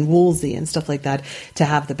and Wolsey and stuff like that to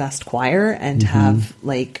have the best choir and to have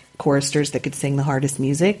like choristers that could sing the hardest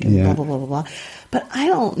music and blah, blah, blah, blah, blah. But I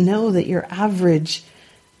don't know that your average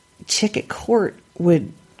chick at court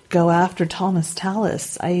would go after Thomas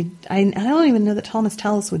Tallis. I don't even know that Thomas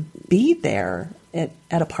Tallis would be there at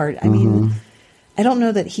a part. I mean, I don't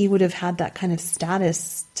know that he would have had that kind of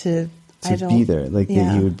status to be there, like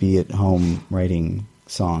that he would be at home writing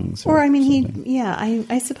songs. Or I mean,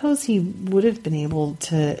 I suppose he would have been able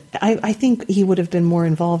to. I think he would have been more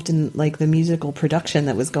involved in like the musical production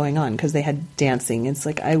that was going on because they had dancing. It's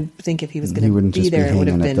like I think if he was going to be there, it would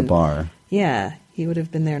have been at the bar. Yeah, he would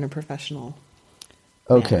have been there in a professional.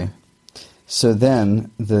 Okay. manner. So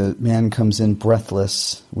then the man comes in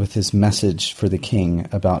breathless with his message for the king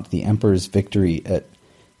about the emperor's victory at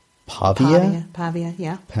Pavia. Pavia,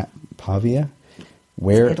 yeah. Pavia?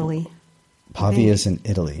 Where? It's Italy. Pavia is in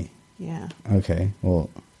Italy. Yeah. Okay. Well,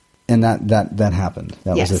 and that happened.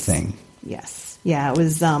 That was a thing. Yes. Yeah, it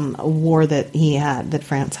was a war that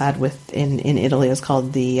France had in Italy. It was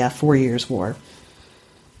called the 4 Years' War.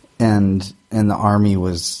 And the army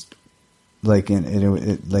was like it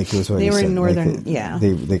was what they you were said. in northern. Like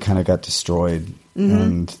they kind of got destroyed,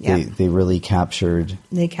 and they really captured.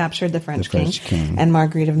 They captured the French king, and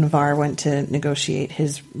Marguerite of Navarre went to negotiate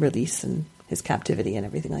his release and his captivity and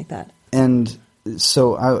everything like that. And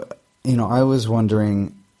so I was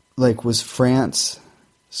wondering, like, was France?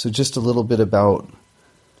 So just a little bit about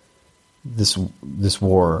this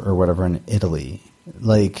war or whatever in Italy,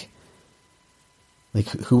 like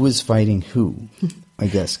who was fighting who, I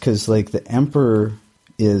guess, because like the emperor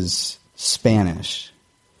is Spanish,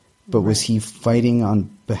 but was he fighting on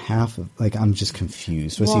behalf of, like, I'm just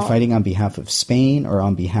confused. Was he fighting on behalf of Spain or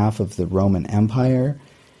on behalf of the Roman Empire?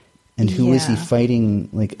 And who was he fighting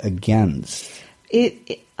like against?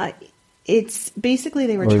 It's basically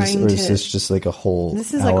they were trying to... Or is this just like a whole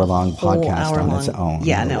hour-long podcast on its own?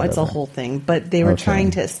 Yeah, no, it's a whole thing. But they were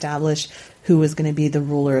trying to establish who was going to be the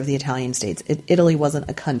ruler of the Italian states. Italy wasn't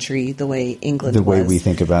a country the way England was. The way we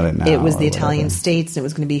think about it now. It was the Italian states, and it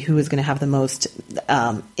was going to be who was going to have the most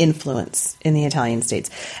influence in the Italian states.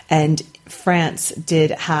 And France did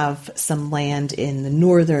have some land in the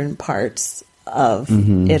northern parts of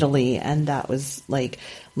Italy, and that was like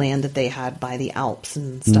land that they had by the Alps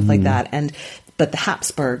and stuff like that. But the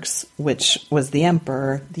Habsburgs, which was the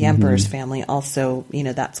emperor's family, also,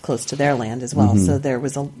 that's close to their land as well. So there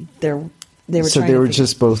was they were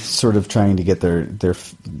just both sort of trying to get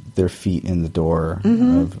their feet in the door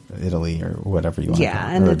of Italy or whatever you want to call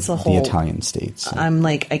it. And it's a whole... the Italian states. So. I'm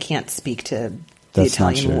like, I can't speak to the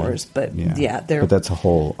Italian wars, but but that's a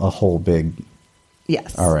whole big...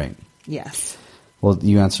 Yes. All right. Yes. Well,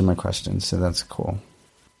 you answered my question, so that's cool.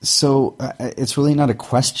 So it's really not a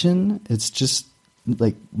question. It's just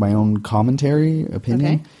like my own commentary,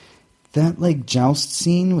 opinion. Okay. That like joust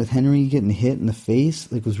scene with Henry getting hit in the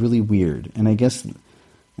face like was really weird. And I guess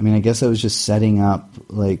I was just setting up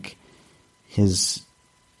like his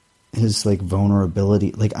like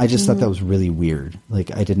vulnerability. Like I just thought that was really weird.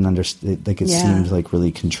 Like I didn't understand. Like it seemed like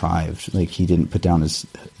really contrived. Like he didn't put down his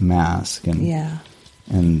mask and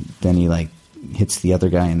and then he like hits the other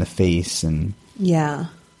guy in the face, and Yeah.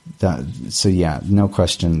 so yeah, no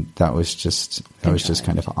question, that was just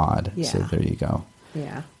kind of odd. Yeah. So there you go.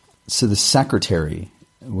 Yeah. So the secretary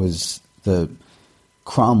was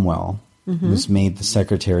Cromwell was made the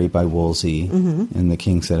secretary by Wolsey, and the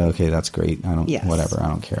king said, "Okay, that's great. Whatever, I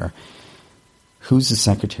don't care." Who's the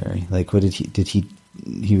secretary? Like, what did he?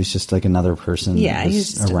 He was just like another person. Yeah, that was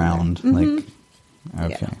he's just around. Like,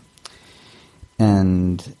 okay,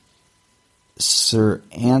 and Sir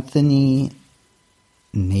Anthony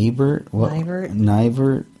Nivert,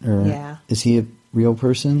 is he a real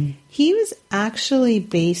person? He was actually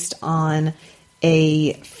based on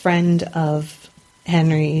a friend of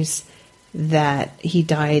Henry's that he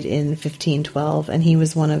died in 1512, and he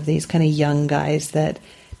was one of these kind of young guys that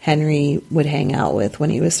Henry would hang out with when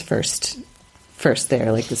he was first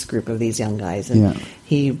there, like this group of these young guys, and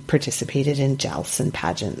he participated in jousts and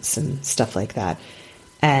pageants and stuff like that.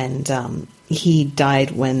 And he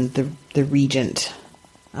died when the regent,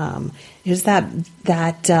 it was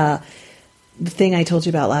the thing I told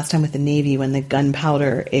you about last time with the Navy, when the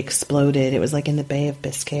gunpowder exploded. It was like in the Bay of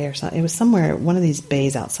Biscay or something. It was somewhere, one of these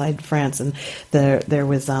bays outside France, and there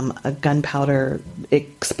was a gunpowder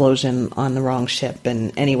explosion on the wrong ship.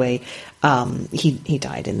 And anyway, he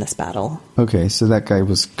died in this battle. Okay, so that guy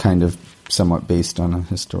was kind of somewhat based on a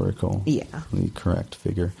historically correct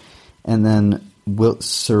figure. And then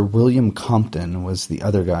Sir William Compton was the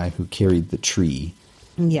other guy who carried the tree.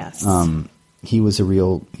 Yes. He's a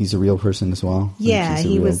real person as well. Yeah,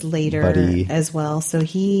 he was later as well. So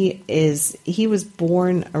he was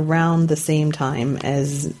born around the same time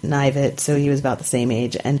as Knivett, so he was about the same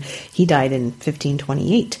age, and he died in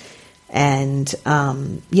 1528. And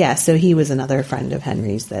so he was another friend of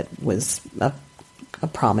Henry's that was a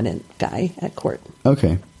prominent guy at court.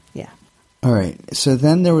 Okay. Yeah. All right. So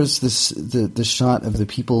then there was the shot of the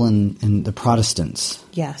people in the Protestants.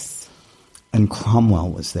 Yes. And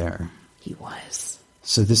Cromwell was there. He was.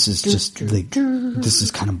 So this is just like, this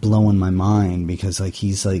is kind of blowing my mind, because like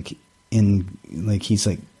he's like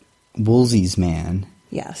Wolsey's man.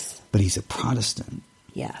 Yes. But he's a Protestant.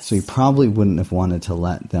 Yes. So he probably wouldn't have wanted to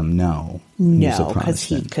let them know. No, because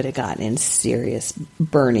he could have gotten in serious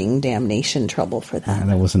burning damnation trouble for that. Yeah,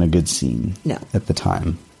 that wasn't a good scene. No. At the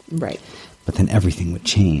time. Right. But then everything would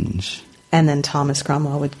change. And then Thomas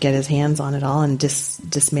Cromwell would get his hands on it all and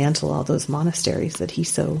dismantle all those monasteries that he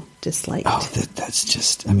so disliked. Oh, that's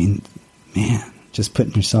just, I mean, man, just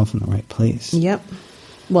putting yourself in the right place. Yep.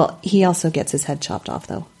 Well, he also gets his head chopped off,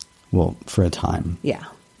 though. Well, for a time. Yeah.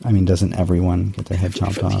 I mean, doesn't everyone get their head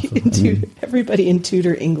chopped off? Everybody in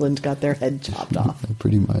Tudor England got their head chopped off.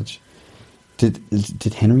 Pretty much. Did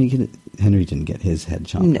Henry get it? Henry didn't get his head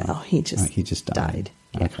chopped off. No, he just died.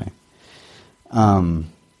 Yeah. Okay.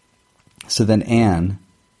 So then Anne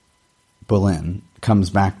Boleyn comes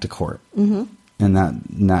back to court, and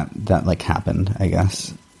that like happened, I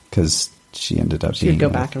guess, because she ended up. She could go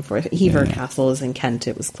back and forth. Hever Castle is in Kent.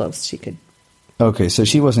 It was close. She could. Okay, so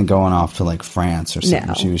she wasn't going off to like France or something.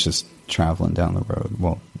 No. She was just traveling down the road.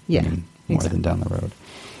 Well, yeah, more than down the road.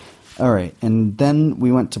 All right, and then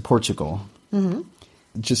we went to Portugal. Mm-hmm.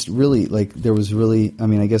 Just really, like, there was really. I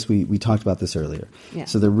mean, I guess we talked about this earlier. Yeah.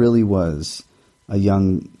 So there really was a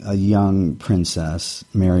young princess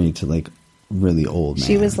married to like really old man.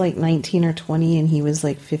 She was like 19 or 20, and he was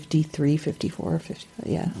like 53, 54, 55.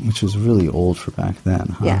 Yeah, which was really old for back then,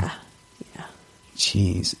 huh? Yeah.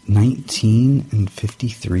 Jeez, 19 and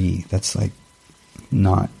 53. That's like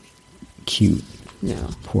not cute. No.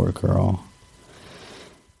 Poor girl.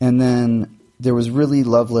 And then there was really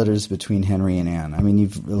love letters between Henry and Anne. I mean,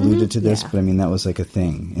 you've alluded to this, but I mean, that was like a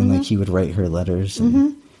thing. And like he would write her letters.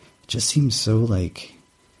 And it just seems so like,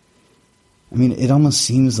 I mean, it almost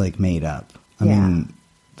seems like made up. I mean,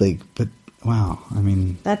 like, but wow. I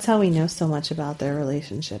mean, that's how we know so much about their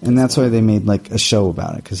relationship. And that's why they made like a show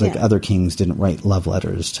about it. Because like other kings didn't write love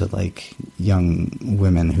letters to like young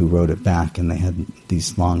women who wrote it back, and they had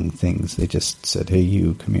these long things. They just said, "Hey,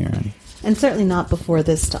 you, come here." And certainly not before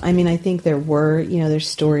this. I mean, I think there were, there's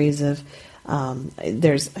stories of,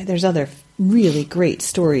 there's other really great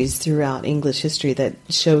stories throughout English history that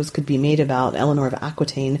shows could be made about Eleanor of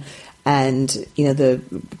Aquitaine and, the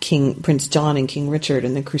Prince John and King Richard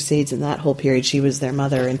and the Crusades and that whole period. She was their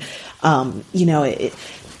mother. And,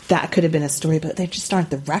 that could have been a story, but they just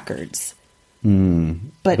aren't the records.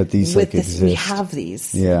 But these with this, exist. We have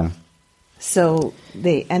these. Yeah. So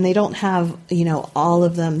they don't have, all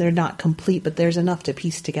of them. They're not complete, but there's enough to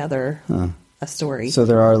piece together a story. So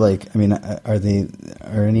there are like, I mean, are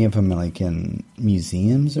any of them like in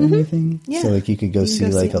museums or anything? Yeah. So like you could go see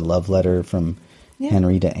like a love letter from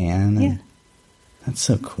Henry to Anne. Yeah. That's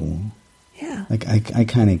so cool. Yeah. Like, I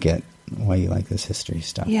kind of get why you like this history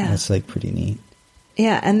stuff. Yeah. That's, like, pretty neat.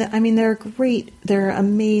 Yeah, and I mean, they're great. They're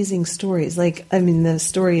amazing stories. Like, I mean, the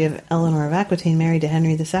story of Eleanor of Aquitaine married to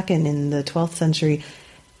Henry II in the 12th century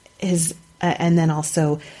is, and then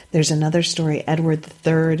also there's another story, Edward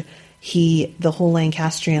III. The whole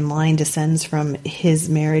Lancastrian line descends from his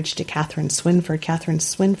marriage to Catherine Swynford. Catherine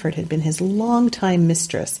Swynford had been his longtime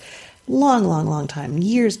mistress. Long time,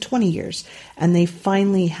 years, 20 years. And they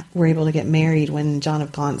finally were able to get married when John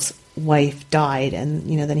of Gaunt's wife died, and,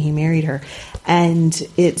 you know, then he married her. And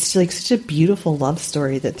it's like such a beautiful love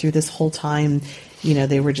story that through this whole time, you know,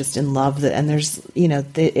 they were just in love. And there's, you know,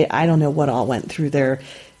 I don't know what all went through their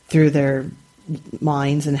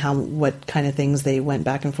minds and what kind of things they went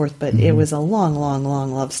back and forth, but it was a long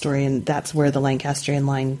love story, and that's where the Lancastrian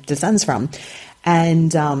line descends from.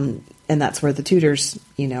 And that's where the Tudors,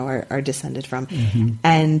 you know, are descended from.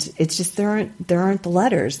 And it's just, there aren't the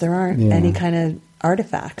letters, there aren't any kind of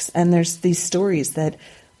artifacts. And there's these stories that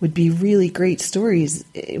would be really great stories.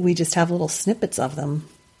 We just have little snippets of them.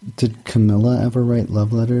 Did Camilla ever write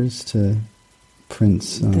love letters to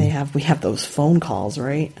Prince? We have those phone calls,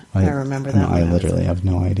 right? I remember that. I literally have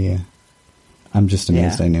no idea. I'm just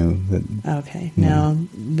amazed I knew that. Okay. Yeah.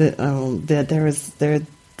 No,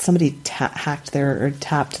 somebody tapped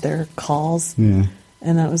their calls. Yeah.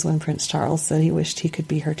 And that was when Prince Charles said he wished he could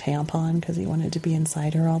be her tampon because he wanted to be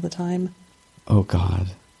inside her all the time. Oh, God.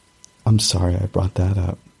 I'm sorry I brought that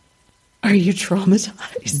up. Are you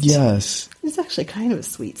traumatized? Yes. It's actually kind of a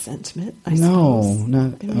sweet sentiment, I No, suppose.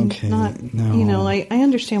 not, I mean, okay, no. You know, I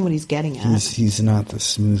understand what he's getting at. He's not the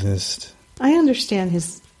smoothest. I understand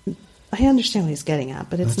what he's getting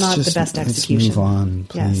at, but it's not the best execution. Let's move on,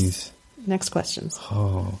 please. Yes. Next questions.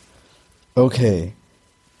 Oh. Okay.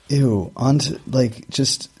 Ew. On to, like,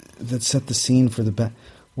 just, that set the scene for the bed.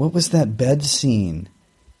 What was that bed scene?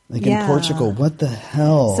 Like, in Portugal, what the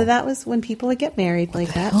hell? So that was when people would get married like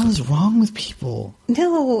that. What the hell is wrong with people?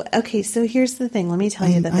 No, okay, so here's the thing. Let me tell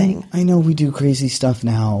you the thing. I know we do crazy stuff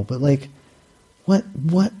now, but, like, what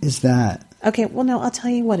is that? Okay, well, no, I'll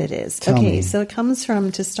tell you what it is. Tell me. So it comes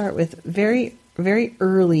from, to start with, very, very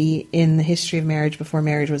early in the history of marriage, before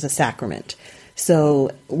marriage was a sacrament.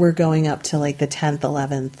 So we're going up to, like, the 10th,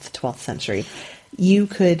 11th, 12th century. You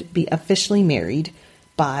could be officially married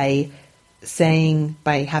by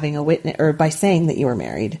having a witness, or by saying that you were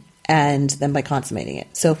married, and then by consummating it.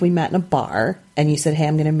 So if we met in a bar and you said, hey,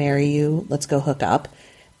 I'm going to marry you, let's go hook up,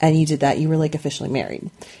 and you did that, you were like officially married.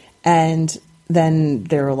 And then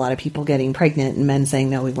there were a lot of people getting pregnant and men saying,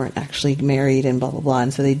 no, we weren't actually married, and blah, blah, blah.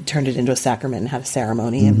 And so they turned it into a sacrament and had a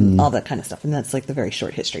ceremony and all that kind of stuff. And that's like the very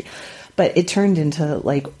short history. But it turned into,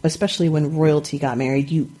 like, especially when royalty got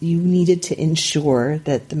married, you needed to ensure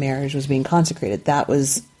that the marriage was being consecrated. That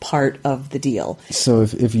was part of the deal. So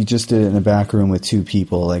if you just did it in a back room with two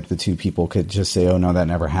people, like, the two people could just say, oh, no, that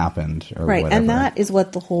never happened, or right. whatever. And that is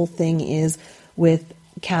what the whole thing is with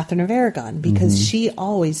Catherine of Aragon, because she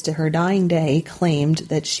always, to her dying day, claimed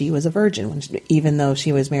that she was a virgin, even though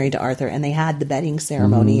she was married to Arthur, and they had the bedding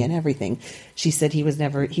ceremony and everything. She said he was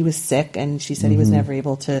sick, and she said he was never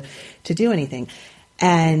able to do anything.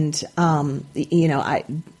 And, you know,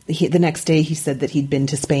 the next day he said that he'd been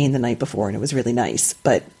to Spain the night before and it was really nice.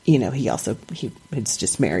 But, you know, he was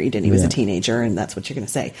just married and he was a teenager, and that's what you're going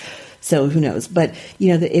to say. So who knows? But,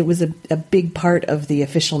 you know, it was a big part of the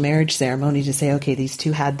official marriage ceremony to say, okay, these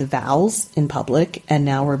two had the vows in public, and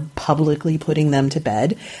now we're publicly putting them to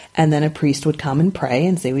bed. And then a priest would come and pray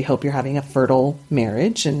and say, we hope you're having a fertile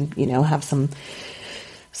marriage, and, you know, have some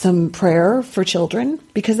prayer for children,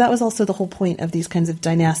 because that was also the whole point of these kinds of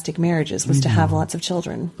dynastic marriages, was to have lots of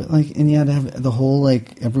children. But, like, and you had to have the whole,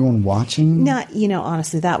 like, everyone watching? Not, you know,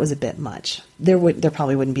 honestly, that was a bit much. There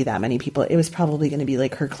probably wouldn't be that many people. It was probably going to be,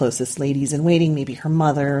 like, her closest ladies in waiting, maybe her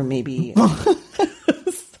mother, maybe...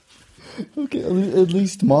 Okay, at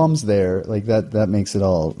least mom's there. Like, that makes it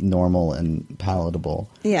all normal and palatable.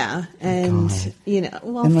 Yeah, and you know,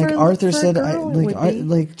 well, and like for, Arthur for said,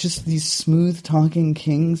 like just these smooth talking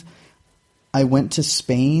kings. I went to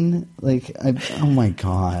Spain. Like, oh my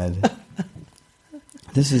God,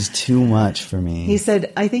 this is too much for me.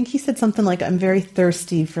 I think he said something like, "I'm very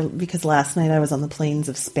thirsty because last night I was on the plains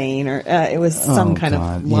of Spain," or it was some kind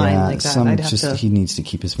of line like that. He needs to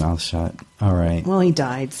keep his mouth shut. All right. Well, he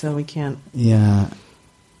died, so we can't. Yeah.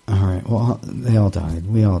 All right. Well, they all died.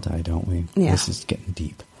 We all die, don't we? Yeah. This is getting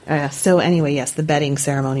deep. So anyway, yes, the bedding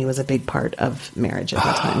ceremony was a big part of marriage at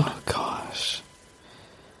that time. Oh, gosh.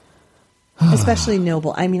 Especially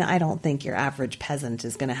noble. I mean, I don't think your average peasant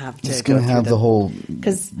is going to have to. It's going to have the whole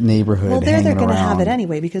neighborhood. Well, they're going to have around. it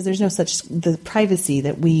anyway because there's no such the privacy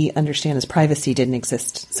that we understand as privacy didn't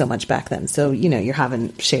exist so much back then. So you're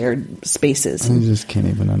having shared spaces. I just can't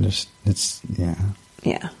even understand.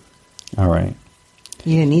 Yeah. All right.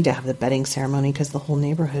 You didn't need to have the bedding ceremony because the whole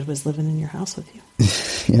neighborhood was living in your house with you.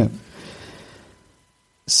 Yeah.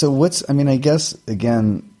 So I guess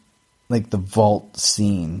again. Like the vault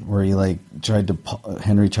scene where he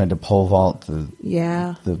Henry tried to pole vault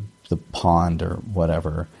the pond or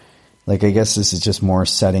whatever. Like, I guess this is just more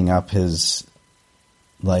setting up his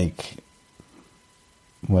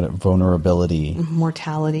vulnerability,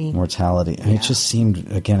 mortality. And it just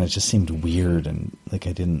seemed weird and like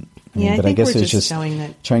I didn't. I guess it was just showing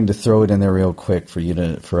that trying to throw it in there real quick for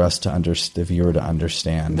us to the viewer to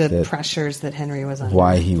understand the pressures that Henry was under.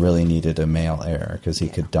 Why he really needed a male heir because he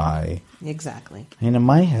could die. Exactly. And in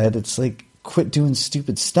my head, it's like quit doing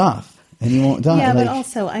stupid stuff and you won't die. Yeah, but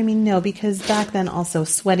also, no, because back then also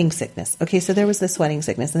sweating sickness. Okay, so there was the sweating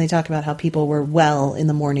sickness, and they talk about how people were well in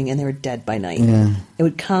the morning and they were dead by night. Yeah. It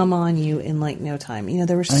would come on you in no time.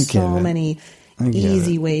 There were so many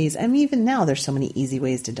easy ways. I mean, even now there's so many easy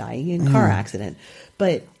ways to die in a car accident.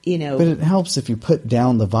 But, But it helps if you put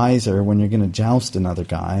down the visor when you're going to joust another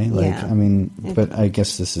guy. But I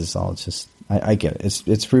guess this is all just... I get it.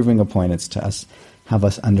 It's proving a point. It's to have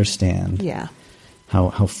us understand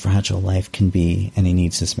how fragile life can be, and he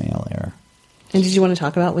needs this male heir. And did you want to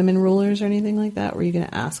talk about women rulers or anything like that? Were you going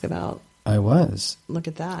to ask about... I was. Look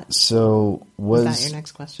at that. So was that your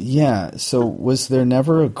next question? Yeah. So was there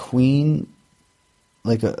never a queen...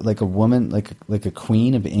 Like a woman, like a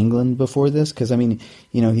queen of England before this? Because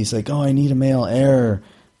he's like, oh, I need a male heir,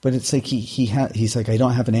 but it's like he's like, I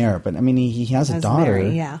don't have an heir, but he has a daughter.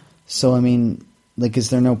 Mary, yeah. So is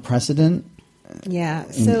there no precedent? Yeah.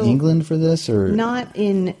 In England for this, or not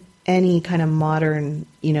in any kind of modern,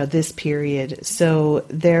 this period. So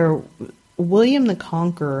William the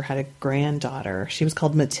Conqueror had a granddaughter. She was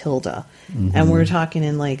called Matilda, and we're talking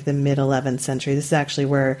in the mid 11th century. This is actually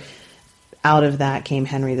where. Out of that came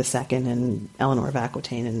Henry II and Eleanor of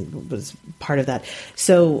Aquitaine and was part of that.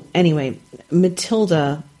 So anyway,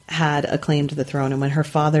 Matilda had a claim to the throne, and when her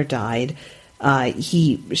father died,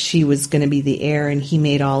 she was going to be the heir, and he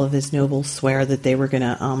made all of his nobles swear that they were going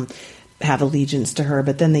to have allegiance to her,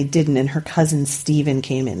 but then they didn't, and her cousin Stephen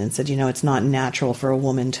came in and said, it's not natural for a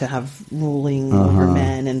woman to have ruling over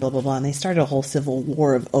men and blah, blah, blah, and they started a whole civil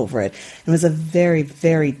war over it. It was a very,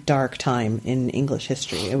 very dark time in English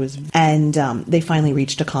history. They finally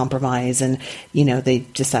reached a compromise, and, they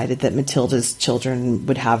decided that Matilda's children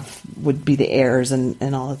would be the heirs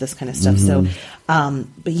and all of this kind of stuff. So,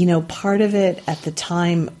 but, part of it at the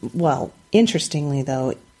time, well, interestingly,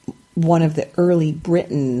 though, one of the early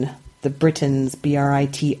the Britons,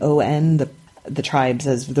 Briton, the tribes,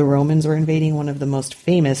 as the Romans were invading, one of the most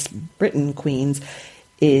famous Briton queens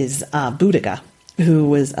is Boudica, who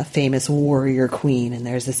was a famous warrior queen, and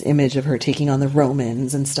there's this image of her taking on the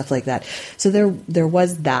Romans and stuff like that. So there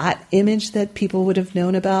was that image that people would have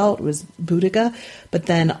known about, was Boudica, but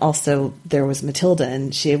then also there was Matilda,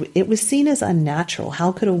 and it was seen as unnatural.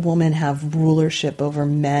 How could a woman have rulership over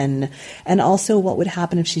men? And also what would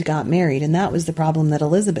happen if she got married? And that was the problem that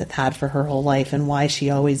Elizabeth had for her whole life, and why she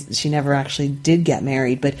never actually did get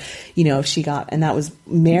married. But, if she got, and that was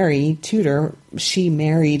Mary Tudor, she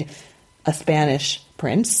married a Spanish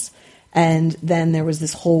prince, and then there was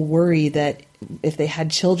this whole worry that if they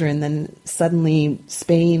had children, then suddenly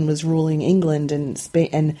Spain was ruling England,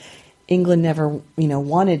 and England never,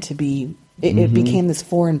 wanted to be. It became this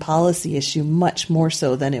foreign policy issue much more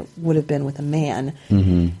so than it would have been with a man.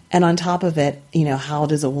 And on top of it, how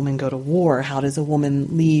does a woman go to war? How does a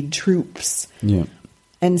woman lead troops? Yeah.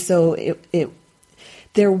 And so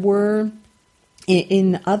there were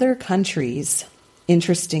in other countries.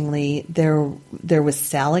 Interestingly, there was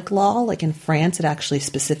Salic law. Like in France, it actually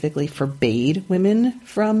specifically forbade women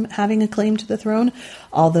from having a claim to the throne,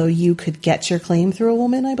 although you could get your claim through a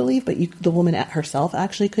woman, I believe, but the woman herself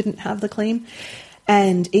actually couldn't have the claim.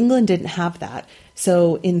 And England didn't have that.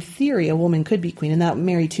 So in theory, a woman could be queen, and that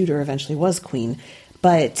Mary Tudor eventually was queen.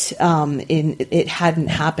 But it hadn't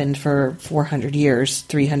happened for 400 years,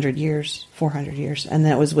 300 years, 400 years. And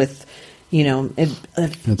that was with... it's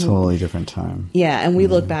a totally different time. Yeah, and we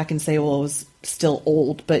look back and say, well, it was still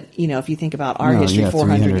old. But, if you think about our history,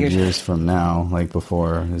 400 years from now,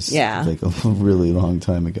 before, is like a really long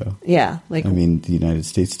time ago. Yeah. the United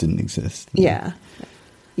States didn't exist. Yeah.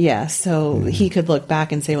 Yeah, so he could look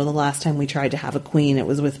back and say, well, the last time we tried to have a queen, it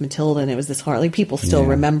was with Matilda, and it was this hard. Like, people still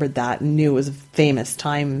remembered that and knew it was a famous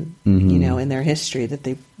time, in their history that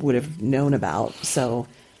they would have known about. So,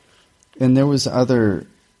 and there was other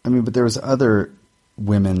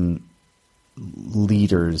women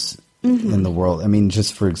leaders in the world. I mean,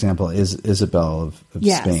 just for example, Isabel of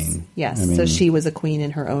Spain. Yes, I mean, so she was a queen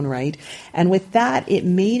in her own right. And with that, it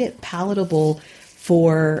made it palatable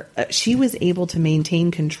for she was able to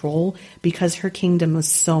maintain control because her kingdom was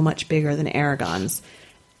so much bigger than Aragon's,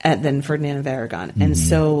 than Ferdinand of Aragon. And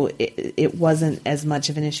so it wasn't as much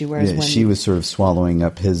of an issue. Whereas when she was sort of swallowing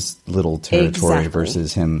up his little territory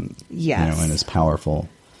versus him, and as powerful.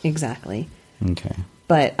 Exactly. Okay.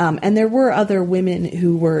 But, and there were other women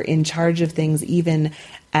who were in charge of things, even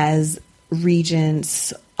as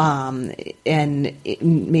regents, and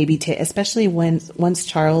maybe especially once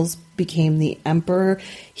Charles became the emperor,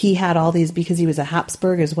 he had all these, because he was a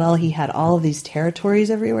Habsburg as well, he had all of these territories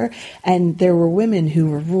everywhere, and there were women who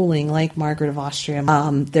were ruling, like Margaret of Austria.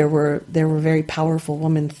 There were very powerful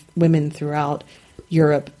women throughout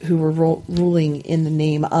Europe who were ruling in the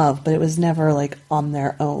name of, but it was never like on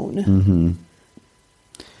their own. Mm-hmm.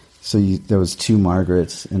 So there was two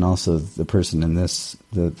Margarets, and also the person in this,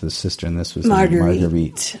 the sister in this was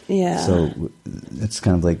Marguerite. Yeah. So it's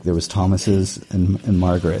kind of like there was Thomases and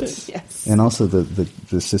Margarets. Yes. And also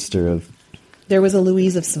the sister of... There was a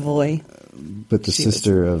Louise of Savoy. But the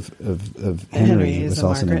sister of Henry was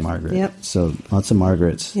also named Margaret. Yep. So lots of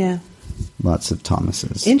Margarets. Yeah. Lots of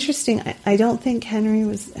Thomases. Interesting. I don't think Henry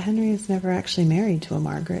was never actually married to a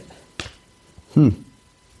Margaret.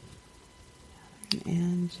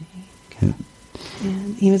 And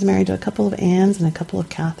he was married to a couple of Annes and a couple of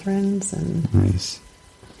Catherines, and nice.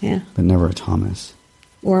 Yeah. But never a Thomas.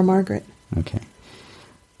 Or a Margaret. Okay.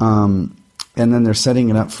 And then they're setting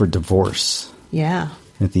it up for divorce. Yeah.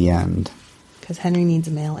 At the end. Because Henry needs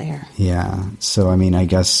a male heir. Yeah. So, I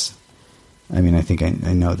think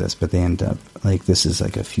I know this, but they end up, like, this is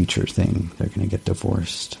like a future thing. They're going to get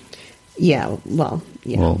divorced. Yeah. Well,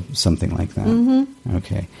 yeah. Well, something like that. Mm-hmm.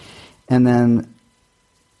 Okay. And then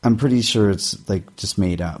I'm pretty sure it's like just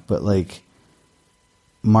made up, but like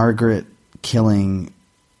Margaret killing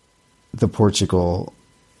the Portugal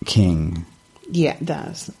king. Yeah,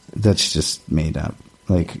 that's just made up.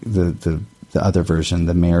 Like the other version,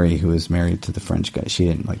 the Mary who was married to the French guy, she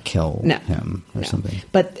didn't like kill him or something.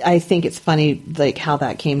 But I think it's funny like how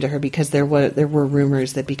that came to her, because there were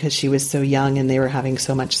rumors that because she was so young and they were having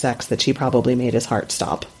so much sex that she probably made his heart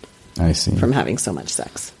stop. I see. From having so much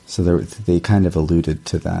sex. So they kind of alluded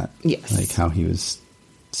to that. Yes. Like how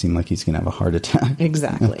seemed like he's going to have a heart attack.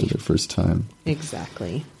 Exactly. After the first time.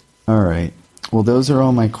 Exactly. All right. Well, those are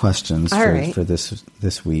all my questions for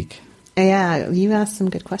this week. Yeah, you asked some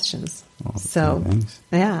good questions. Well, so, thanks.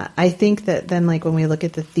 Yeah, I think that then, like, when we look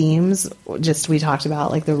at the themes, we talked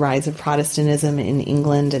about, like, the rise of Protestantism in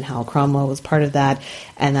England and how Cromwell was part of that,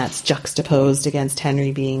 and that's juxtaposed against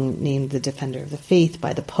Henry being named the defender of the faith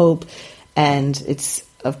by the Pope. And it's,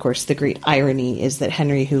 of course, the great irony is that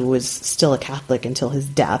Henry, who was still a Catholic until his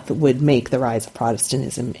death, would make the rise of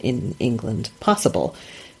Protestantism in England possible.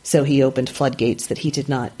 So he opened floodgates that he did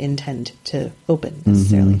not intend to open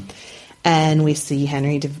necessarily. Mm-hmm. And we see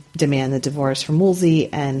Henry demand the divorce from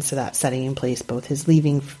Wolsey, and so that's setting in place both his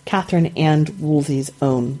leaving Catherine and Wolsey's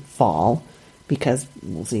own fall, because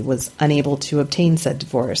Wolsey was unable to obtain said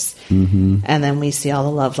divorce. Mm-hmm. And then we see all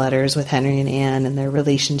the love letters with Henry and Anne and their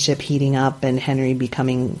relationship heating up, and Henry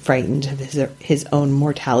becoming frightened of his own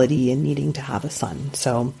mortality and needing to have a son.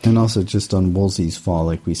 So, and also just on Wolsey's fall,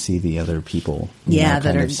 like we see the other people,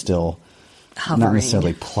 that are still hovering. Not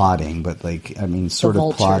necessarily plotting, but like, I mean, sort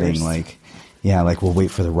of plotting, like, like we'll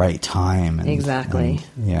wait for the right time. And, exactly.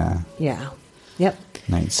 Yeah. Yep.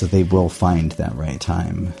 Right. So they will find that right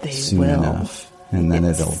time soon enough, and then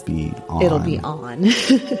it'll be on. It'll be on.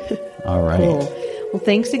 All right. Cool. Well,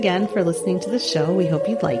 thanks again for listening to the show. We hope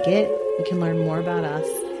you'd like it. You can learn more about us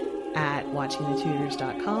at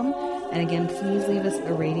watchingthetudors.com. And again, please leave us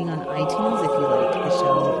a rating on iTunes if you like the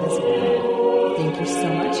show as well. Thank you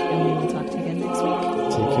so much, and we will talk to you again next week.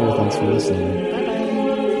 Take care. Thanks for listening. Bye-bye.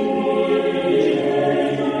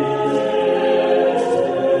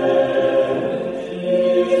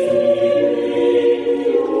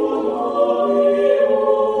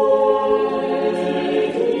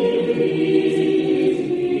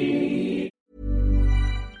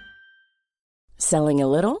 Selling a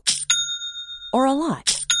little or a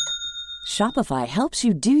lot? Shopify helps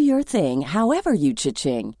you do your thing however you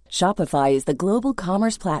cha-ching. Shopify is the global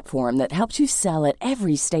commerce platform that helps you sell at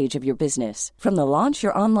every stage of your business. From the launch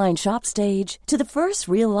your online shop stage to the first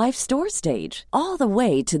real-life store stage, all the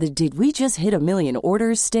way to the did we just hit a million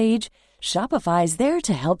orders stage. Shopify is there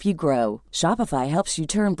to help you grow. Shopify helps you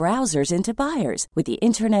turn browsers into buyers with the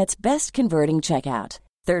internet's best converting checkout.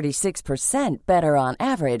 36% better on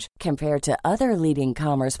average compared to other leading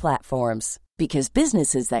commerce platforms. Because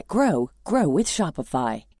businesses that grow, grow with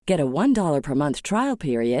Shopify. Get a $1 per month trial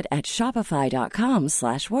period at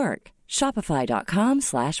shopify.com/work.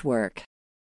 Shopify.com/work.